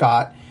mother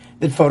that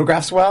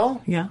photographs well.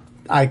 Yeah.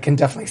 I can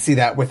definitely see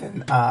that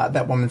within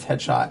that woman's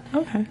headshot.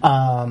 Okay.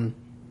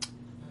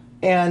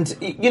 And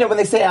when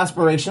they say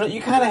aspirational,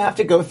 you kind of have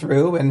to go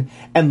through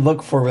and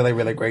look for really,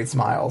 really great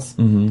smiles.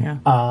 Yeah.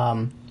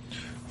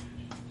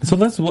 So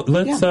let's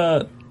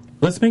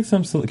make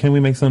some. Can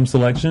we make some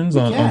selections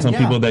on some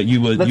people that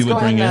you would Let's go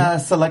bring ahead in?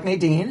 And, select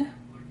Nadine.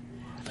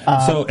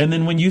 And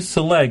then when you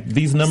select,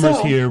 these numbers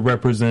here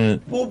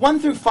represent. Well, 1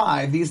 through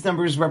 5, these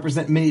numbers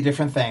represent many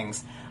different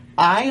things.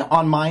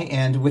 On my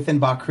end, within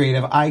Bach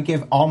Creative, I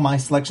give all my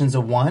selections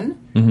a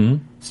 1. Mm-hmm.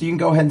 So you can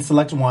go ahead and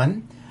select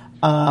 1.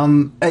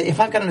 If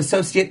I've got an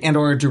associate and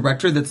or a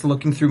director that's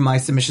looking through my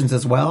submissions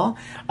as well,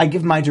 I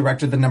give my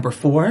director the number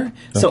 4.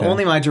 So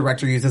only my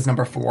director uses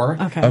number 4.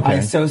 Okay. My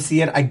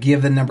associate, I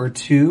give the number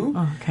 2.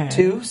 Okay.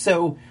 2.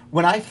 So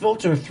when I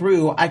filter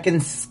through, I can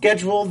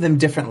schedule them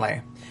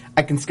differently.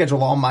 I can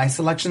schedule all my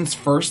selections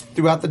first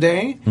throughout the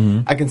day.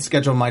 Mm-hmm. I can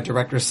schedule my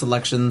director's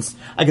selections.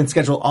 I can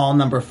schedule all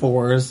number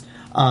 4s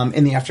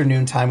in the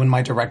afternoon time when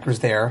my director's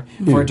there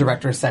for a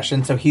director's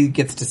session, so he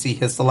gets to see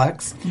his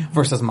selects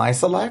versus my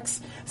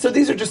selects. So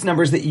these are just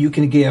numbers that you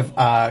can give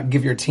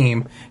your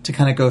team to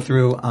kind of go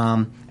through,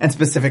 and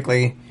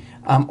specifically,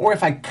 or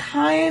if I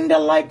kind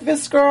of like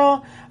this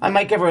girl, I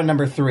might give her a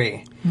number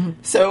 3. Mm-hmm.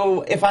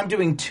 So if I'm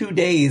doing 2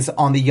 days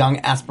on the young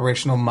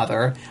aspirational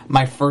mother,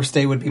 my first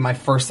day would be my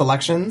first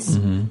selections,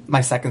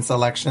 my second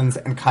selections,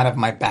 and kind of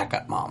my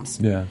backup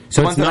moms. Yeah.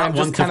 So ones it's that not I'm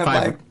just 1 to kind of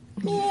 5. like,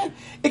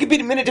 it could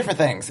be many different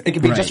things. It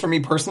could be Right. just for me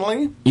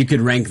personally. You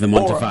could rank them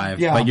 1 to 5,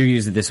 yeah. but you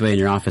use it this way in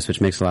your office,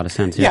 which makes a lot of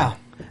sense. Yeah.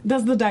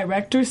 Does the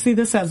director see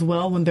this as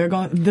well when they're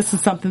going? This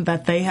is something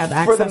that they have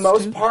access to? For the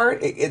most part,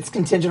 it's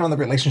contingent on the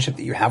relationship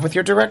that you have with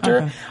your director.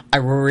 Okay. I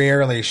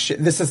rarely...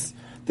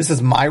 This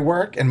is my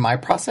work and my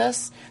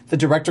process. The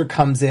director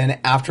comes in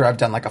after I've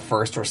done like a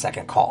first or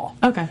second call.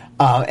 Okay.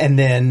 And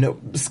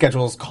then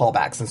schedules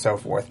callbacks and so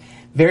forth.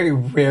 Very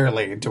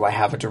rarely do I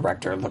have a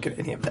director look at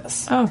any of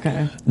this.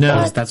 Okay.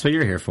 No, That's what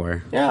you're here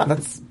for. Yeah,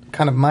 that's...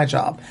 kind of my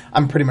job.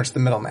 I'm pretty much the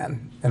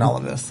middleman in all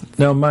of this.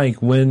 Now,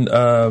 Mike, when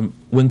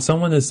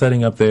someone is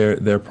setting up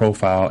their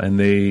profile and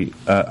they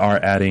are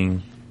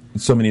adding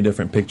so many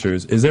different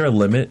pictures, is there a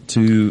limit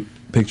to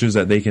pictures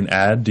that they can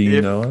add? Do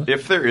you know?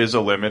 If there is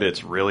a limit,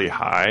 it's really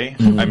high.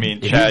 I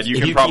mean, Chad, you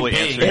can probably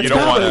answer. It's you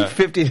don't want to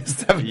 50 to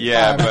 75.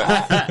 Yeah,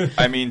 but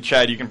I mean,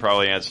 Chad, you can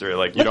probably answer.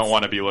 Like, you don't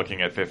want to be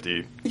looking at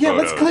 50. Yeah,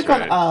 photos, let's click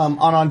right? on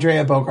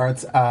Andrea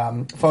Bogart's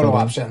photo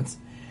options.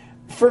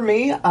 For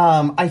me,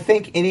 I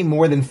think any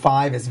more than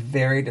 5 is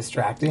very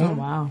distracting. Oh,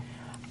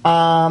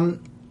 wow.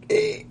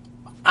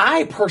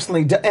 I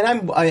personally,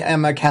 and I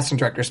am a casting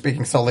director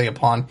speaking solely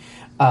upon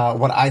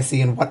what I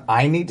see and what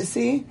I need to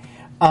see.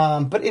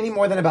 But any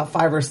more than about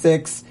 5 or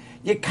 6,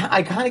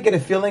 I kind of get a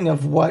feeling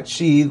of what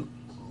she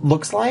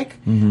looks like.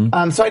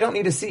 So I don't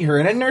need to see her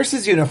in a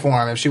nurse's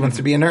uniform if she wants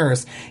to be a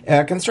nurse,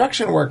 a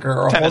construction worker,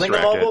 or Tennis holding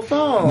racket. a mobile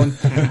phone.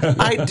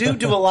 I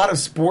do a lot of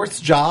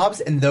sports jobs,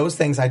 and those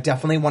things I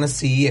definitely want to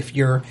see if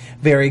you're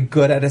very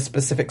good at a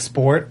specific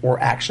sport or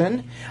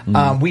action.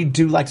 We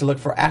do like to look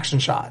for action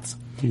shots.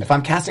 If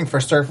I'm casting for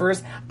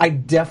surfers, I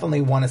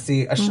definitely want to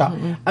see a shot.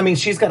 I mean,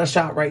 she's got a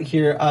shot right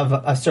here of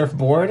a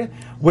surfboard,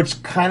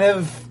 which kind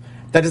of,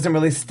 that doesn't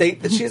really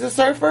state that she's a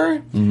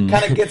surfer. Kind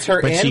of gets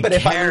her But she in. But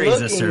if I'm carries a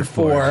looking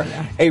for surfboard.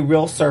 a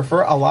real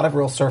surfer, a lot of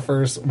real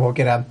surfers will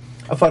get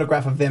a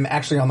photograph of them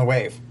actually on the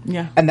wave.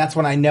 Yeah. And that's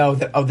when I know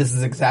that, this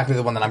is exactly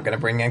the one that I'm going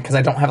to bring in, because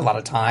I don't have a lot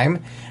of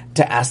time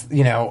to ask,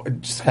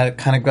 just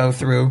kind of go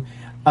through.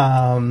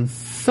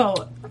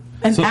 So,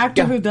 an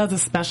actor who does a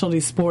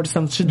specialty sport,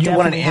 should You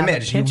want an definitely have a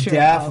image. You picture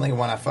definitely of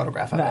want a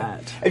photograph of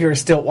that. it. If you're a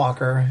stilt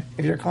walker,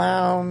 if you're a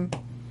clown,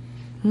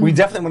 we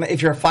definitely want to.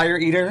 If you're a fire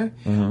eater,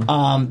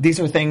 these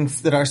are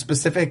things that are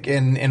specific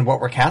in what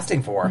we're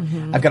casting for.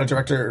 I've got a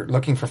director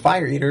looking for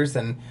fire eaters,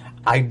 and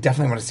I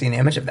definitely want to see an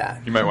image of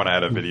that. You might want to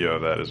add a video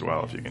of that as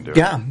well if you can do it.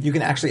 Yeah, you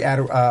can actually add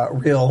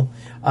reel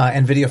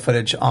and video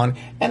footage on,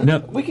 and No.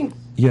 we can.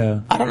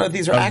 Yeah. I don't know if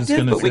these are I was just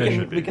active, gonna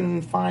but say. we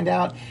can find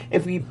out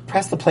if we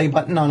press the play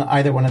button on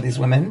either one of these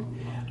women.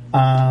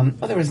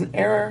 There was an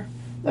error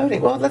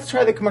loading. Well, let's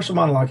try the commercial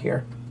monologue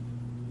here.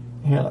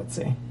 Here, let's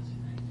see.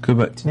 Go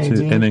back to,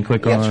 Nadine. and then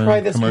click on try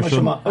this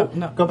commercial.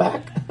 no, go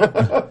back.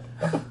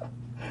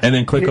 And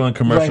then click on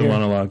commercial Right here.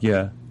 monologue.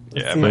 Yeah.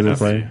 Yeah, see. but Play the that's-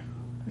 play.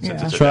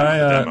 since it's a Try.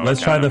 demo,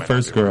 Let's it try kinda the might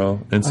first not do it. girl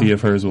and see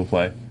if hers will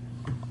play.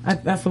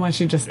 That's the one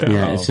she just did.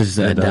 Yeah, it's just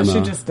a Yeah, demo.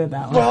 She just did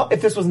that one. Well,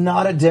 if this was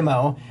not a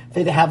demo,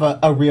 they'd have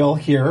a reel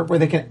here where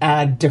they can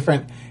add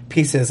different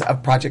pieces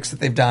of projects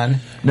that they've done.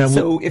 Now,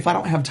 so if I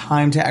don't have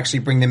time to actually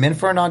bring them in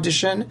for an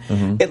audition,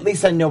 at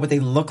least I know what they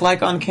look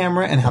like on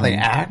camera and how they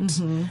act.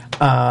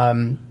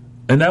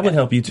 And that would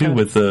help you too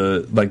with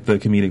the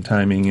comedic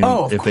timing, and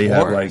Oh, of if they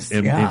have course,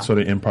 yeah. sort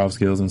of improv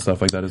skills and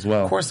stuff like that as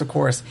well. Of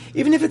course.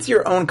 Even if it's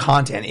your own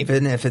content,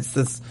 even if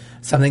it's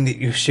something that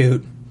you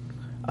shoot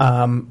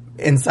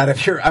inside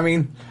of your,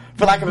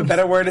 for lack of a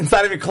better word,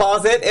 inside of your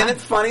closet, and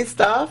it's funny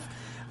stuff.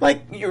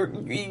 Like,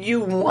 you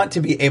want to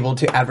be able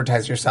to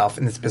advertise yourself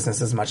in this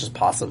business as much as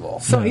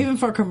possible. So even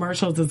for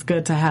commercials, it's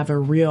good to have a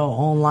reel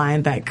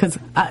online because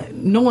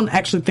no one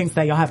actually thinks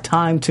that you'll have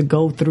time to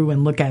go through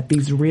and look at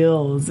these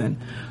reels and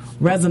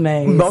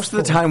resumes. Most of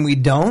the time we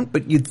don't,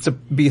 but you'd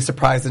be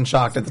surprised and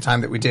shocked at the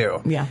time that we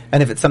do. Yeah.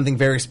 And if it's something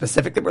very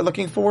specific that we're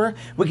looking for,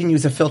 we can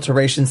use a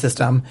filtration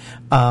system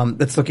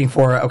that's looking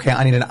for, okay,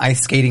 I need an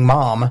ice skating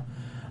mom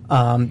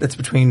that's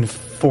between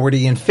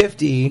 40 and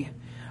 50,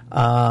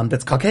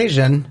 that's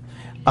Caucasian,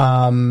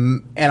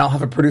 and I'll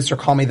have a producer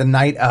call me the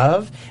night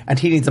of, and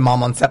he needs a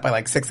mom on set by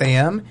like 6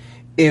 a.m.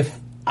 If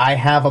I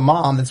have a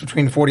mom that's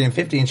between 40 and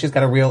 50 and she's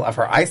got a reel of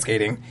her ice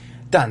skating,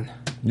 done.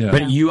 Yeah.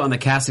 But you on the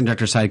casting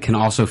director side can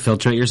also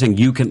filter it. You're saying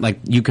you can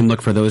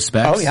look for those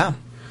specs. Oh, yeah.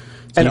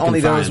 So And you can only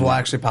those find- will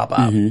actually pop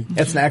up.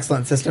 It's an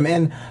excellent system.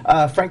 And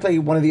frankly,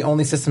 one of the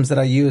only systems that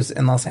I use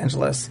in Los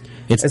Angeles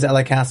is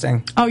LA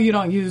Casting. Oh, you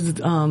don't use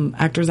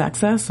Actors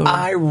Access? Or?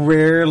 I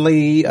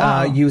rarely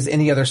use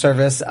any other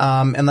service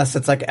unless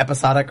it's like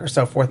episodic or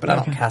so forth, but I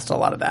don't cast a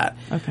lot of that.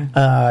 Okay.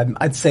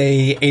 I'd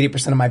say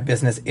 80% of my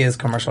business is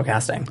commercial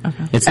casting.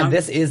 Okay. And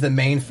this is the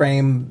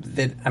mainframe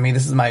that,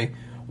 this is my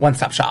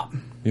one-stop shop.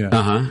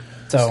 Yeah.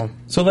 So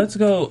let's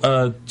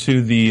go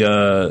to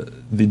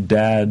the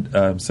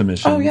dad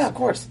submission. Oh yeah, of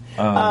course.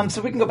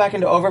 So we can go back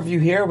into overview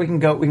here. We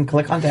can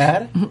click on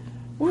dad.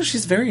 Oh,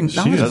 she's very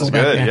knowledgeable. That's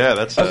back good. there. Yeah,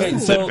 that's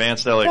so-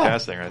 advanced LA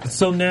casting right there.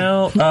 So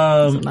now,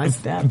 nice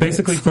dad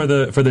basically for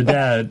the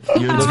dad,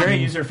 you're It's very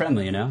looking user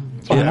friendly, you know.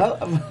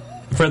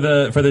 for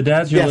the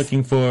dads. You're Yes.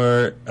 looking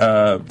for.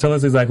 Tell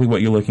us exactly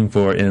what you're looking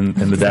for in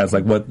the dads.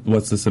 Like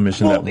what's the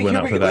submission that went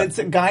out for that? It's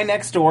a guy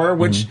next door,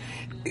 which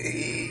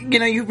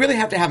you really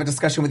have to have a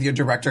discussion with your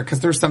director because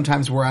there's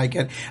sometimes where I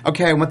get,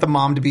 okay, I want the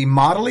mom to be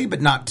modelly, but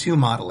not too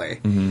modelly,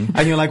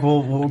 and you're like,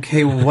 well,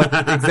 okay, what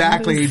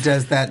exactly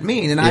does that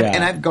mean? And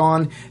I've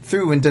gone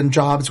through and done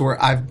jobs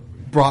where I've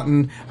brought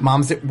in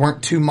moms that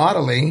weren't too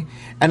modelly,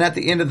 and at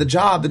the end of the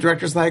job, the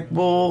director's like,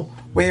 well,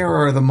 where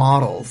are the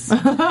models?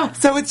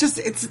 So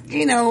it's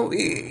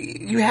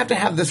you have to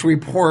have this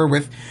rapport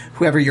with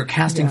whoever you're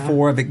casting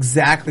for of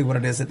exactly what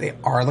it is that they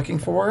are looking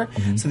for,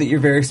 so that you're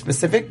very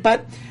specific.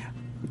 But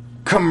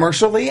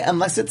commercially,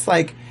 unless it's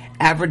like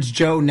average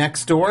Joe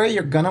next door,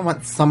 you're gonna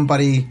want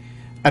somebody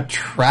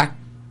attractive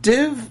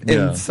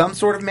in some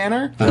sort of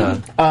manner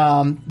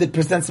that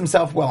presents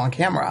himself well on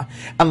camera.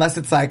 Unless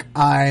it's like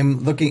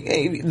I'm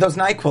looking those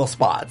NyQuil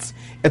spots.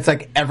 It's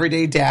like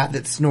everyday dad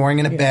that's snoring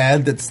in a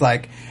bed that's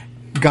like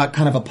got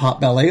kind of a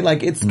pot belly.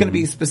 Like it's going to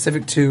be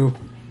specific to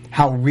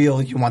how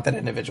real you want that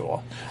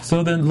individual.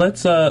 So then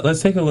let's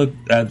take a look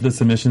at the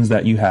submissions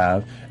that you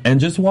have and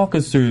just walk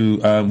us through.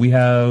 We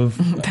have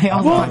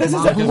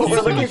what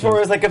we're looking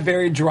for is like a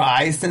very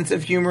dry sense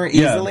of humor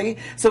easily.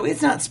 So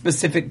it's not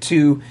specific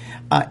to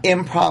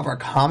improv or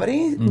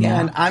comedy.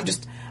 And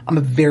I'm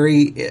a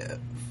very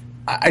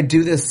I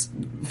do this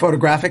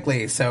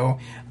photographically, so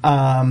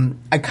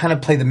I kind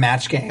of play the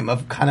match game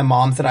of kind of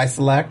moms that I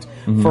select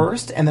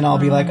first, and then I'll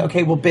be like,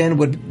 okay, well, Ben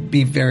would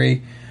be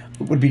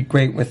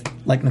great with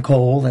like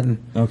Nicole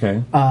and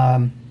okay.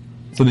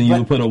 So then you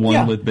would put a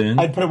 1 with Ben.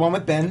 I'd put a 1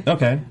 with Ben.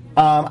 Okay.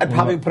 I'd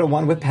probably put a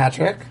 1 with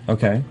Patrick.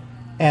 Okay.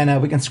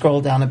 And we can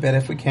scroll down a bit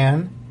if we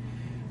can.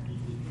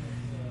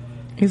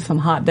 He's some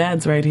hot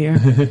dads right here.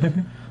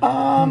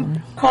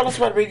 Carlos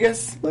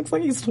Rodriguez. Looks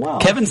like he's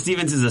 12. Kevin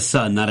Stevens is a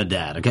son, not a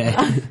dad, okay?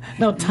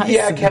 No, Tyson.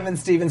 Yeah, Kevin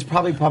Stevens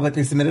probably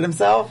publicly submitted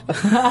himself.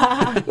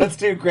 Let's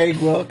do Greg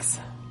Wilkes.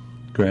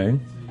 Greg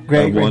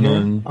right one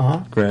here.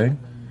 on Greg.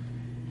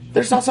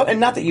 There's also, and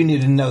not that you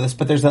need to know this,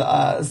 but there's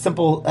a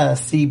simple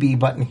CB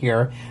button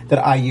here that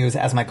I use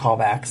as my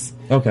callbacks.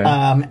 Okay.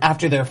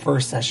 After their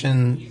first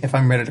session, if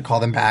I'm ready to call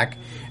them back,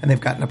 and they've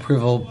gotten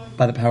approval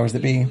by the powers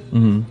that be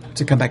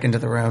to come back into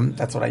the room,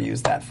 that's what I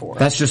use that for.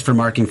 That's just for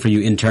marking for you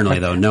internally,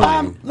 though,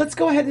 knowing. Let's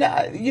go ahead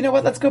and, you know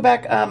what, let's go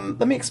back.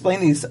 Let me explain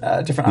these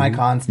different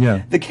icons.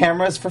 Yeah. The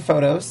cameras for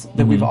photos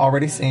that we've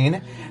already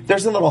seen.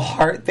 There's a little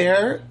heart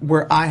there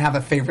where I have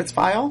a favorites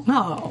file.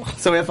 Oh.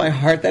 So if I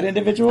heart that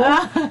individual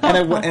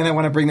and I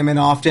want to bring them in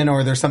often,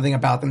 or there's something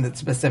about them that's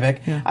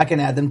specific, I can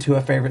add them to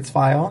a favorites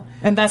file.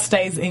 And that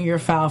stays in your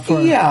file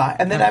for... Yeah,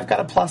 and then I've got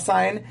a plus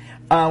sign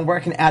where I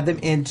can add them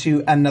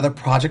into another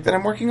project that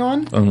I'm working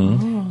on.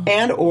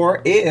 And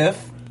or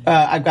if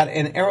I've got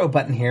an arrow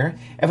button here,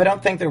 if I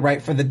don't think they're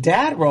right for the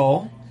dad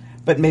role,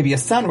 but maybe a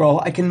son role,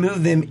 I can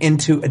move them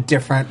into a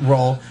different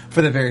role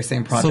for the very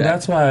same project. So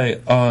that's why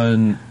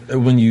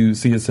when you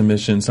see a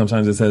submission,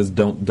 sometimes it says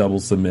don't double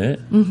submit,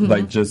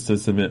 like just to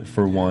submit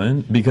for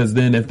one, because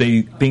then if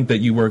they think that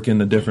you work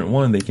in a different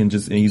one, they can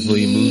just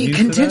easily move you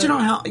contingent to that.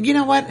 on how, you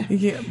know what?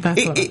 Yeah,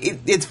 that's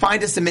it's fine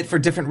to submit for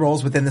different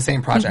roles within the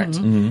same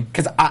project.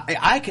 Because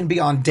I can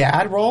be on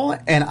dad role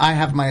and I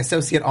have my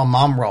associate on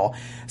mom role.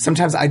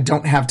 Sometimes I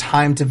don't have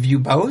time to view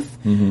both.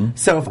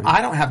 So if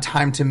I don't have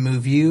time to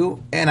move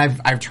you, and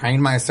I've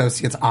trained my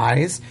associates'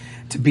 eyes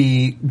to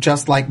be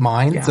just like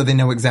mine, so they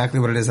know exactly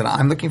what it is that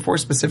I'm looking for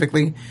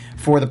specifically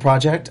for the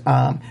project,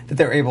 that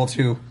they're able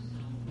to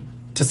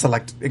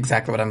select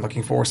exactly what I'm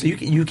looking for. So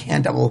you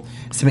can double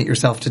submit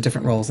yourself to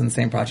different roles in the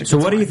same project. So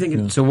what do you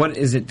think? So what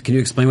is it? Can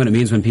you explain what it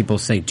means when people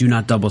say do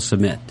not double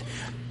submit?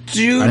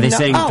 Are they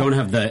saying don't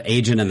have the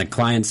agent and the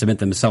client submit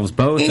themselves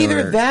both?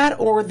 Either that,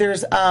 or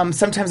there's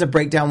sometimes a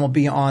breakdown will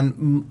be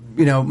on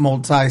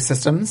multi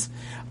systems.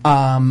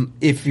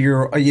 If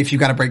you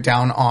got a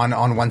breakdown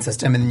on one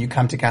system and then you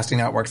come to Casting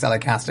Networks, LA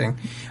Casting,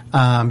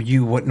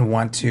 you wouldn't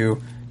want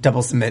to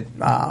double submit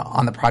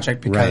on the project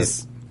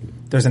because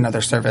there's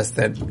another service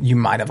that you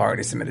might have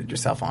already submitted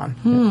yourself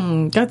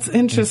on. That's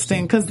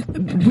interesting because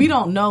we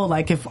don't know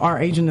like if our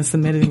agent is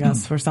submitting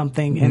us for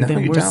something and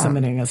then we're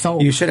submitting us. So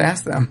you should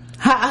ask them.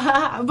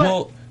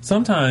 Well,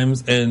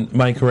 sometimes, and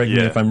Mike, correct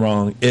me if I'm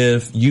wrong,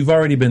 if you've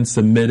already been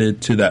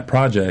submitted to that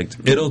project,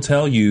 it'll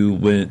tell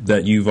you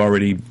that you've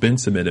already been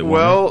submitted.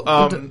 Well,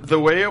 the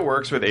way it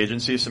works with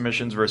agency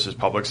submissions versus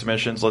public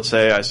submissions, let's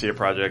say I see a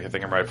project, I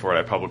think I'm right for it,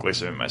 I publicly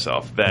submit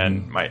myself.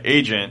 Then my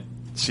agent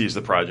sees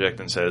the project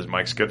and says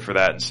Mike's good for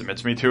that and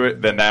submits me to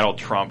it, then that'll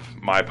trump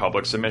my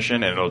public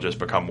submission and it'll just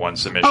become one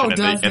submission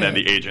and then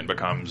the agent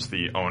becomes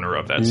the owner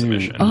of that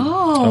submission.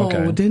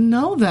 Didn't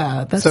know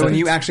that. So when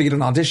you actually get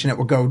an audition, it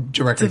will go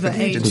directly to the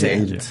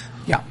agency.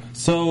 Yeah.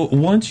 So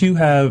once you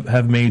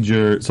have made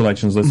your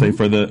selections, let's say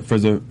for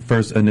the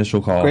first initial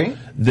call,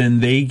 then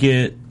they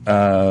get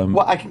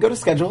well, I can go to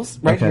schedules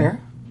here.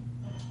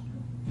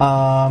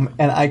 And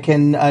I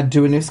can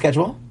do a new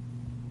schedule.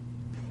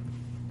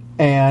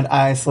 And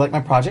I select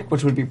my project,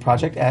 which would be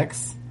Project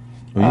X.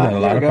 Well, you got a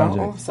lot of projects.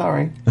 Oh,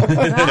 sorry.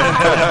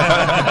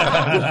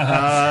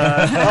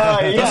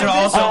 These are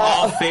also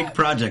all fake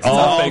projects.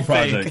 All fake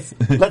projects.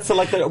 Let's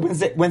select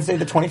Wednesday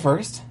the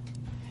 21st.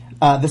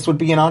 This would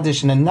be an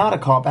audition and not a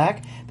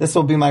callback. This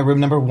will be my room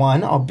number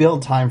 1. I'll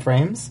build time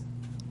frames.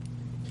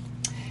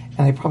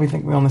 And I probably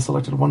think we only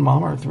selected one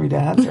mom or 3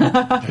 dads.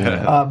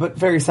 But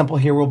very simple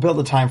here. We'll build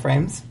the time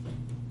frames.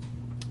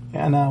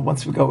 And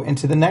once we go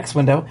into the next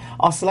window,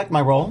 I'll select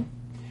my role.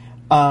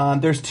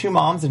 There's 2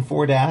 moms and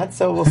 4 dads,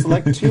 so we'll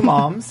select 2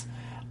 moms.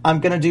 I'm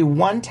going to do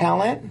 1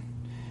 talent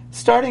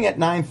starting at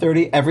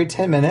 9:30 every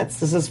 10 minutes.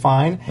 This is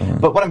fine.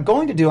 But what I'm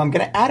going to do, I'm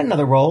going to add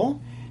another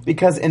role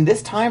because in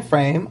this time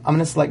frame, I'm going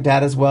to select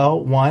dad as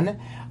well, 1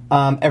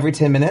 every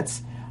 10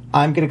 minutes.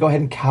 I'm going to go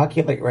ahead and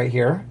calculate right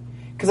here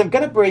because I'm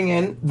going to bring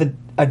in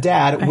a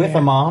dad with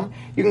a mom.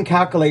 You can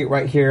calculate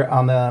right here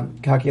on the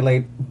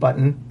calculate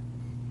button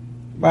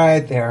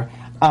right there.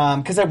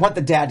 Because I want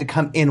the dad to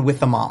come in with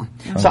the mom.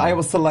 So I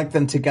will select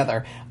them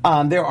together.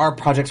 There are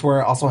projects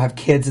where I also have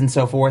kids and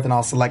so forth, and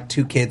I'll select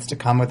 2 kids to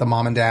come with the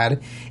mom and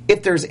dad.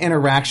 If there's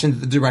interaction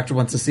that the director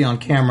wants to see on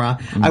camera,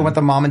 I want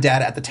the mom and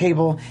dad at the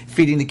table,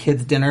 feeding the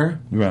kids dinner,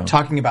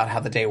 talking about how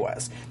the day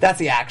was. That's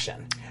the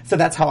action. So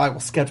that's how I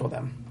will schedule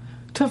them.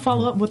 To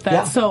follow up with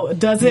that, so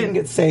does it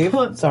get saved?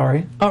 Put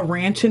a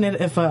wrench in it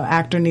if an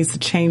actor needs to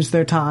change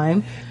their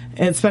time?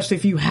 Especially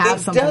if you have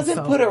something. It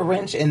doesn't put a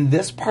wrench in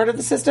this part of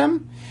the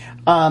system.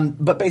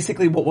 But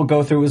basically what we'll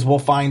go through is we'll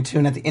fine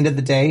tune at the end of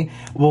the day.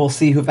 We'll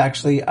see who've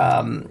actually,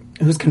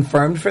 who's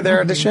confirmed for their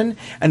audition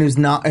and who's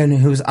not, and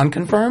who's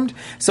unconfirmed.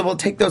 So we'll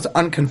take those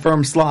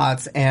unconfirmed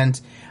slots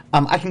and,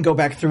 I can go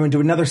back through and do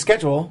another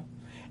schedule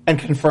and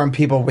confirm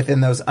people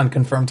within those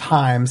unconfirmed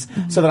times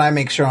so that I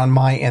make sure on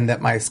my end that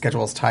my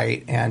schedule is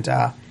tight and,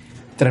 that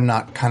I'm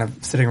not kind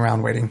of sitting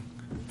around waiting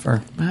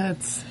for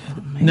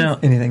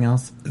anything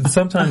else.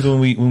 Sometimes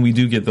when we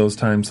do get those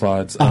time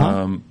slots,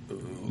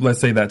 let's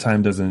say that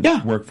time doesn't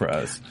work for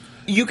us.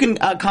 You can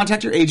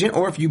contact your agent,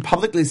 or if you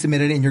publicly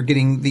submit it and you're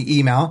getting the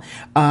email,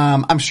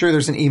 I'm sure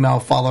there's an email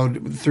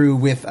followed through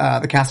with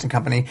the casting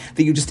company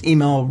that you just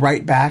email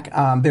right back.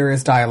 There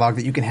is dialogue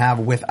that you can have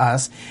with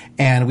us,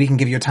 and we can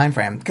give you a time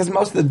frame. Because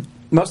most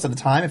of the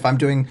time, if I'm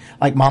doing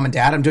like mom and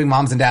dad, I'm doing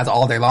moms and dads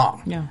all day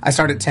long. Yeah. I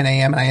start at 10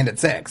 a.m. and I end at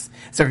 6.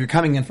 So if you're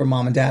coming in for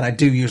mom and dad, I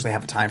do usually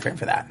have a time frame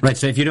for that. Right.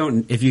 So if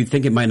you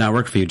think it might not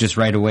work for you, just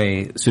right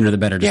away, sooner the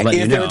better. Just let you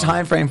know. Is there a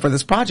time frame for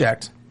this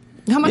project?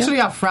 How much do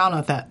y'all frown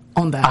at that?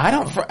 On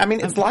that? I mean,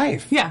 it's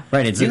life. Yeah.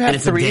 Right. You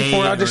have 3 or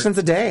 4 auditions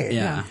a day.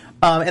 Yeah.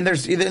 And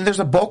there's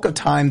a bulk of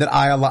time that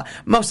I allot.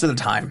 Most of the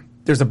time,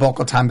 there's a bulk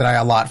of time that I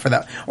allot for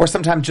that. Or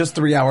sometimes just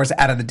 3 hours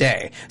out of the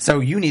day.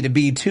 So you need to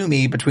be to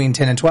me between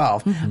 10 and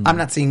 12. I'm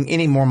not seeing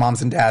any more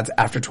moms and dads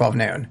after 12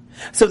 noon.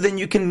 So then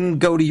you can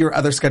go to your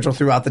other schedule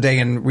throughout the day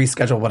and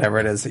reschedule whatever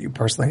it is that you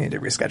personally need to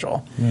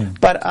reschedule.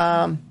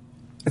 But,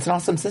 it's an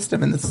awesome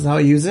system, and this is how I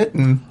use it.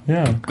 And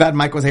glad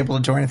Mike was able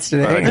to join us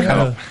today and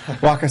kind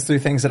of walk us through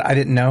things that I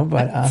didn't know.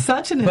 But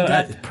such an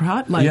in-depth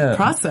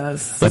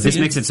process. But this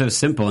makes it so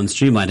simple and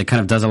streamlined. It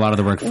kind of does a lot of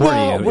the work for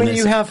you. When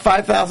you have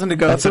 5,000 to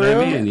go through,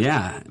 what I mean.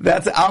 Yeah,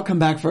 I'll come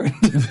back for it.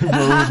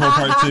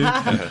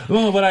 part 2.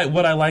 Well,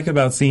 what I like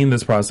about seeing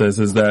this process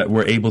is that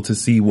we're able to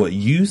see what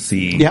you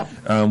see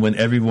when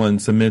everyone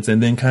submits,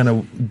 and then kind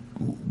of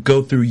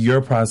go through your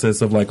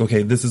process of like,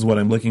 okay, this is what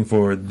I'm looking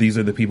for. These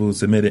are the people who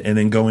submitted, and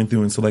then going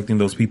through and selecting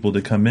those people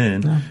to come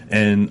in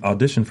and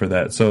audition for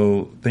that.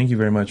 So thank you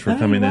very much for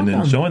coming in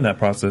and showing that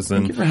process.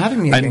 And thank you for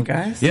having me again,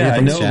 guys. Yeah, I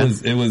know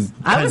it was.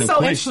 I was so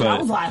interested. I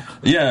was like,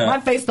 my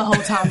face the whole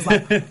time was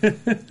like.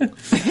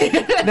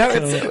 No,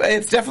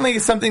 it's definitely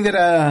something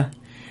that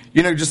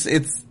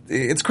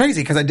it's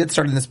crazy because I did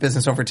start in this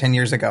business over 10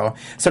 years ago.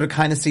 So to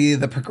kind of see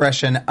the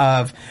progression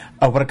of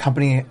what a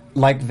company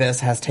like this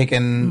has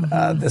taken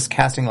this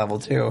casting level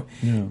to,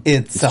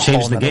 it's a changed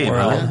whole the game.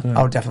 world. Huh?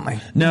 Oh, definitely.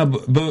 Now,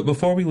 but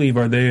before we leave,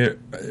 are there,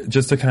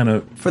 just to kind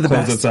of close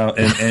us out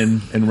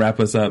and wrap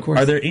us up,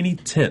 are there any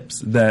tips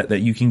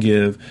that you can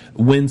give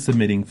when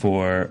submitting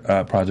for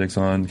projects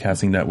on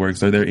casting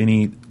networks? Are there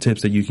any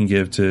tips that you can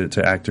give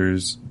to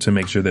actors to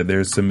make sure that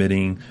they're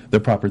submitting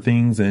the proper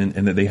things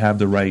and that they have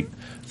the right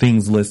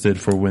things listed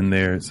for when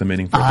they're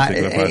submitting for a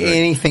particular project?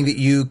 Anything that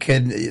you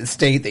could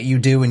state that you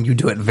do and you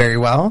do it very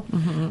well.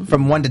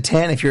 From 1 to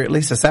 10, if you're at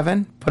least a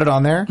 7, put it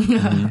on there.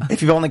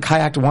 If you've only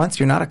kayaked once,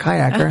 you're not a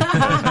kayaker.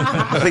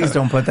 Please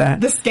don't put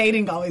that. The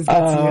skating always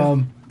gets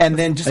you. And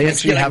then just make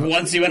sure you have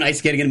once you went ice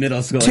skating in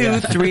middle school. 2,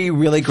 3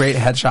 really great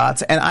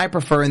headshots. And I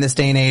prefer in this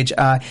day and age,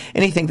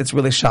 anything that's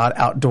really shot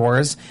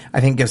outdoors,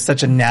 I think gives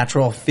such a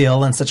natural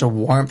feel and such a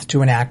warmth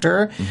to an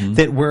actor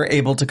that we're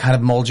able to kind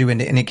of mold you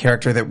into any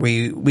character that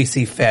we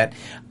see fit.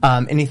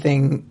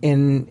 Anything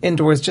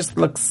indoors just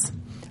looks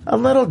a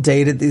little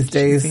dated these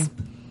days.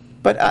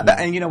 But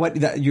and you know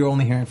what? You're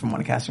only hearing from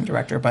one casting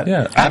director, but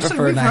I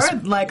prefer we've nice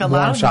heard like a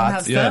lot of them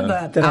have said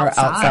that are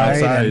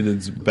outside. Outside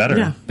it's better.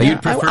 Yeah. But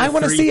you'd prefer I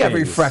want to see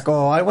every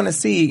freckle. I want to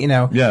see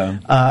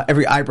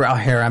every eyebrow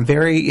hair. I'm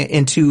very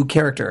into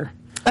character.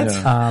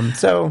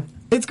 So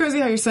it's crazy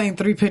how you're saying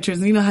 3 pictures,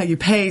 and you know how you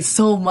pay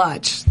so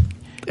much.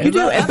 You do,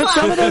 but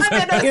some of those,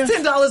 that's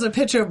 $10 a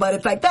picture, but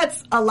it's like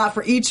that's a lot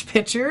for each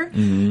picture,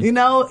 you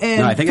know.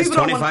 And no, I think it's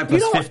 25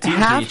 plus 15. You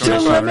don't have to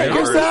limit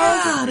yourself.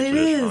 Yeah, it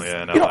is.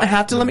 Yeah, no, you don't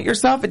have to limit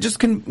yourself. It just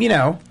can,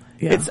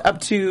 it's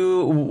up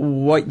to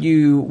what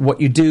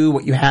you do,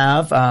 what you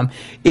have.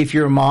 If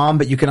you're a mom,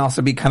 but you can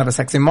also be kind of a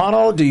sexy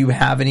model. Do you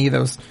have any of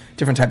those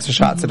different types of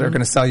shots that are going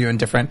to sell you in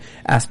different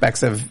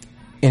aspects of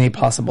any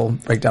possible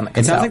breakdown that It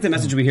comes sounds out. like the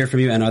message we hear from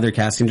you and other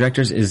casting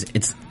directors is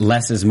it's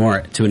less is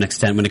more to an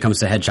extent when it comes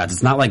to headshots.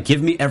 It's not like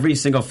give me every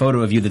single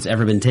photo of you that's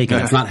ever been taken.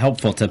 It's not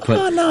helpful to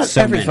put not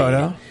so every many.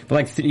 photo. But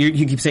like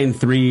you keep saying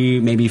 3,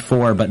 maybe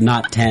 4, but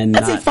not 10.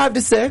 I'd say 5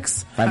 to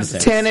 6. 5 to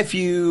 6. 10 if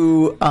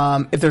you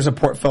if there's a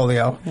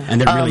portfolio.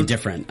 And they're really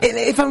different. And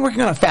if I'm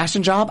working on a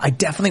fashion job, I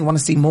definitely want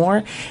to see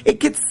more. It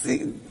gets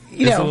It's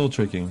a little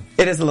tricky.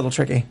 It is a little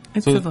tricky.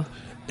 It's So, civil.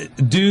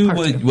 do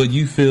what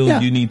you feel Yeah.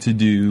 you need to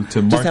do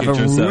to Just market have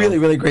a yourself. really,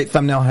 really great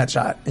thumbnail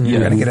headshot, and you're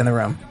going to get in the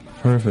room.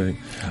 Perfect.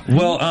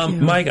 Well,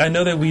 Mike, I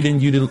know that we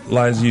didn't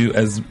utilize you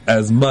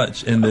as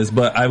much in this,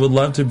 but I would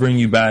love to bring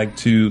you back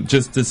to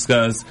just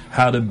discuss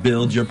how to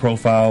build your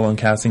profile on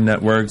casting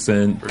networks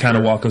and kind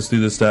of walk us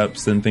through the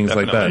steps and things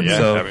like that. Yeah,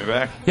 So, have me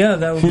back. yeah,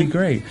 that would be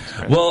great.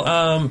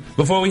 Well,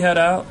 before we head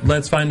out,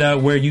 let's find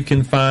out where you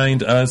can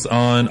find us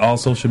on all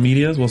social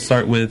medias. We'll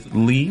start with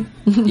Lee.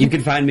 You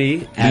can find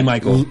me at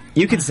Michael.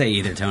 You can say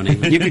either, Tony.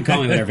 You can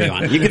call me whatever you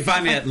want. You can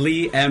find me at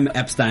Lee M.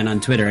 Epstein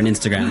on Twitter and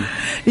Instagram.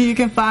 You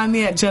can find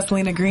me at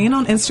Jesselina Green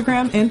on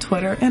Instagram and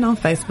Twitter and on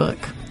Facebook.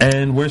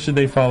 And where should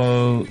they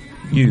follow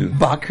you?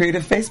 Bach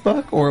Creative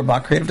Facebook or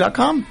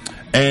BachCreative.com.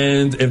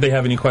 And if they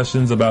have any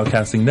questions about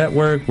Casting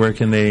Network, where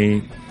can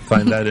they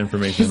find that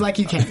information? He's like,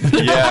 you can't.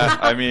 Yeah,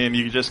 I mean,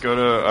 you can just go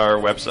to our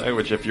website,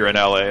 which if you're in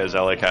LA is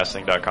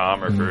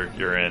lacasting.com, or if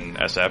you're in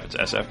SF, it's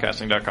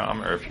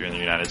sfcasting.com, or if you're in the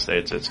United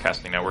States, it's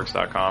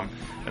castingnetworks.com.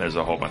 And there's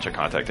a whole bunch of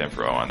contact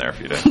info on there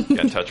for you to get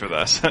in touch with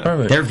us.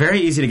 Perfect. They're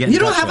very easy to get in You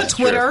don't touch have a with.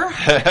 Twitter?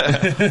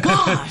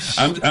 Gosh.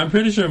 I'm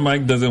pretty sure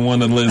Mike doesn't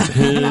want to list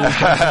his.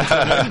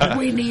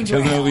 We need your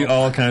There's going to be help.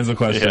 all kinds of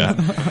questions.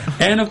 Yeah.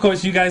 And of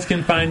course, you guys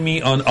can find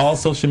me on all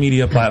social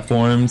media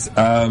platforms.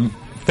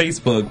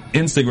 Facebook,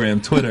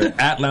 Instagram, Twitter,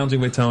 at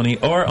Lounging with Tony,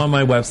 or on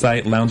my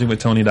website,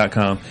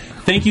 loungingwithtony.com.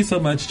 Thank you so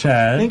much,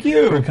 Chad. Thank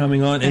you. For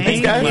coming on. And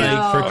thank you, Thank you.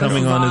 Mike, for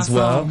coming This on is as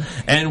well.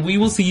 awesome. And we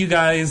will see you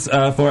guys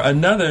for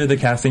another The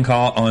Casting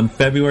Call on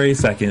February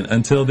 2nd.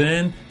 Until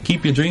then,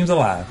 keep your dreams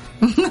alive.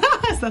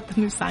 Is that the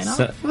new sign-off?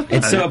 So,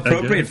 it's so I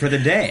appropriate guess. for the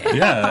day.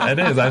 Yeah, it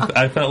is.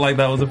 I felt like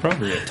that was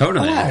appropriate.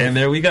 Totally. And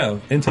there we go.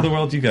 Into the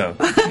world you go.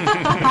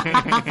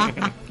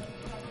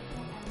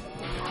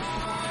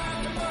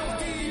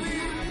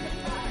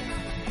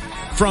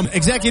 From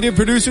executive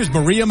producers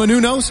Maria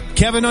Menounos,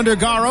 Kevin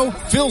Undergaro,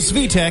 Phil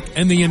Svitek,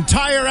 and the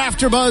entire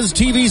AfterBuzz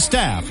TV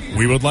staff,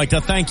 we would like to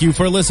thank you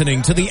for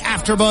listening to the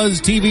AfterBuzz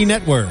TV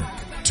network.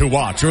 To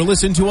watch or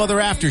listen to other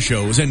after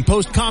shows and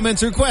post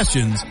comments or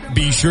questions,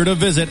 be sure to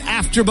visit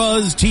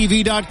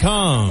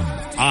AfterBuzzTV.com.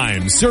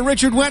 I'm Sir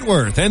Richard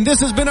Wentworth, and this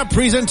has been a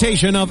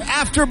presentation of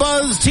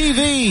AfterBuzz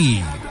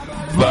TV.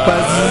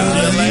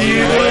 Buzz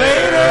you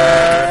later.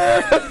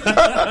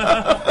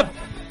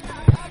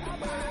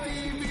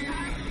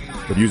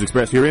 The views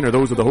expressed herein are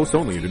those of the host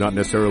only and do not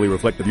necessarily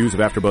reflect the views of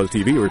AfterBuzz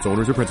TV or its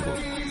owners or principals.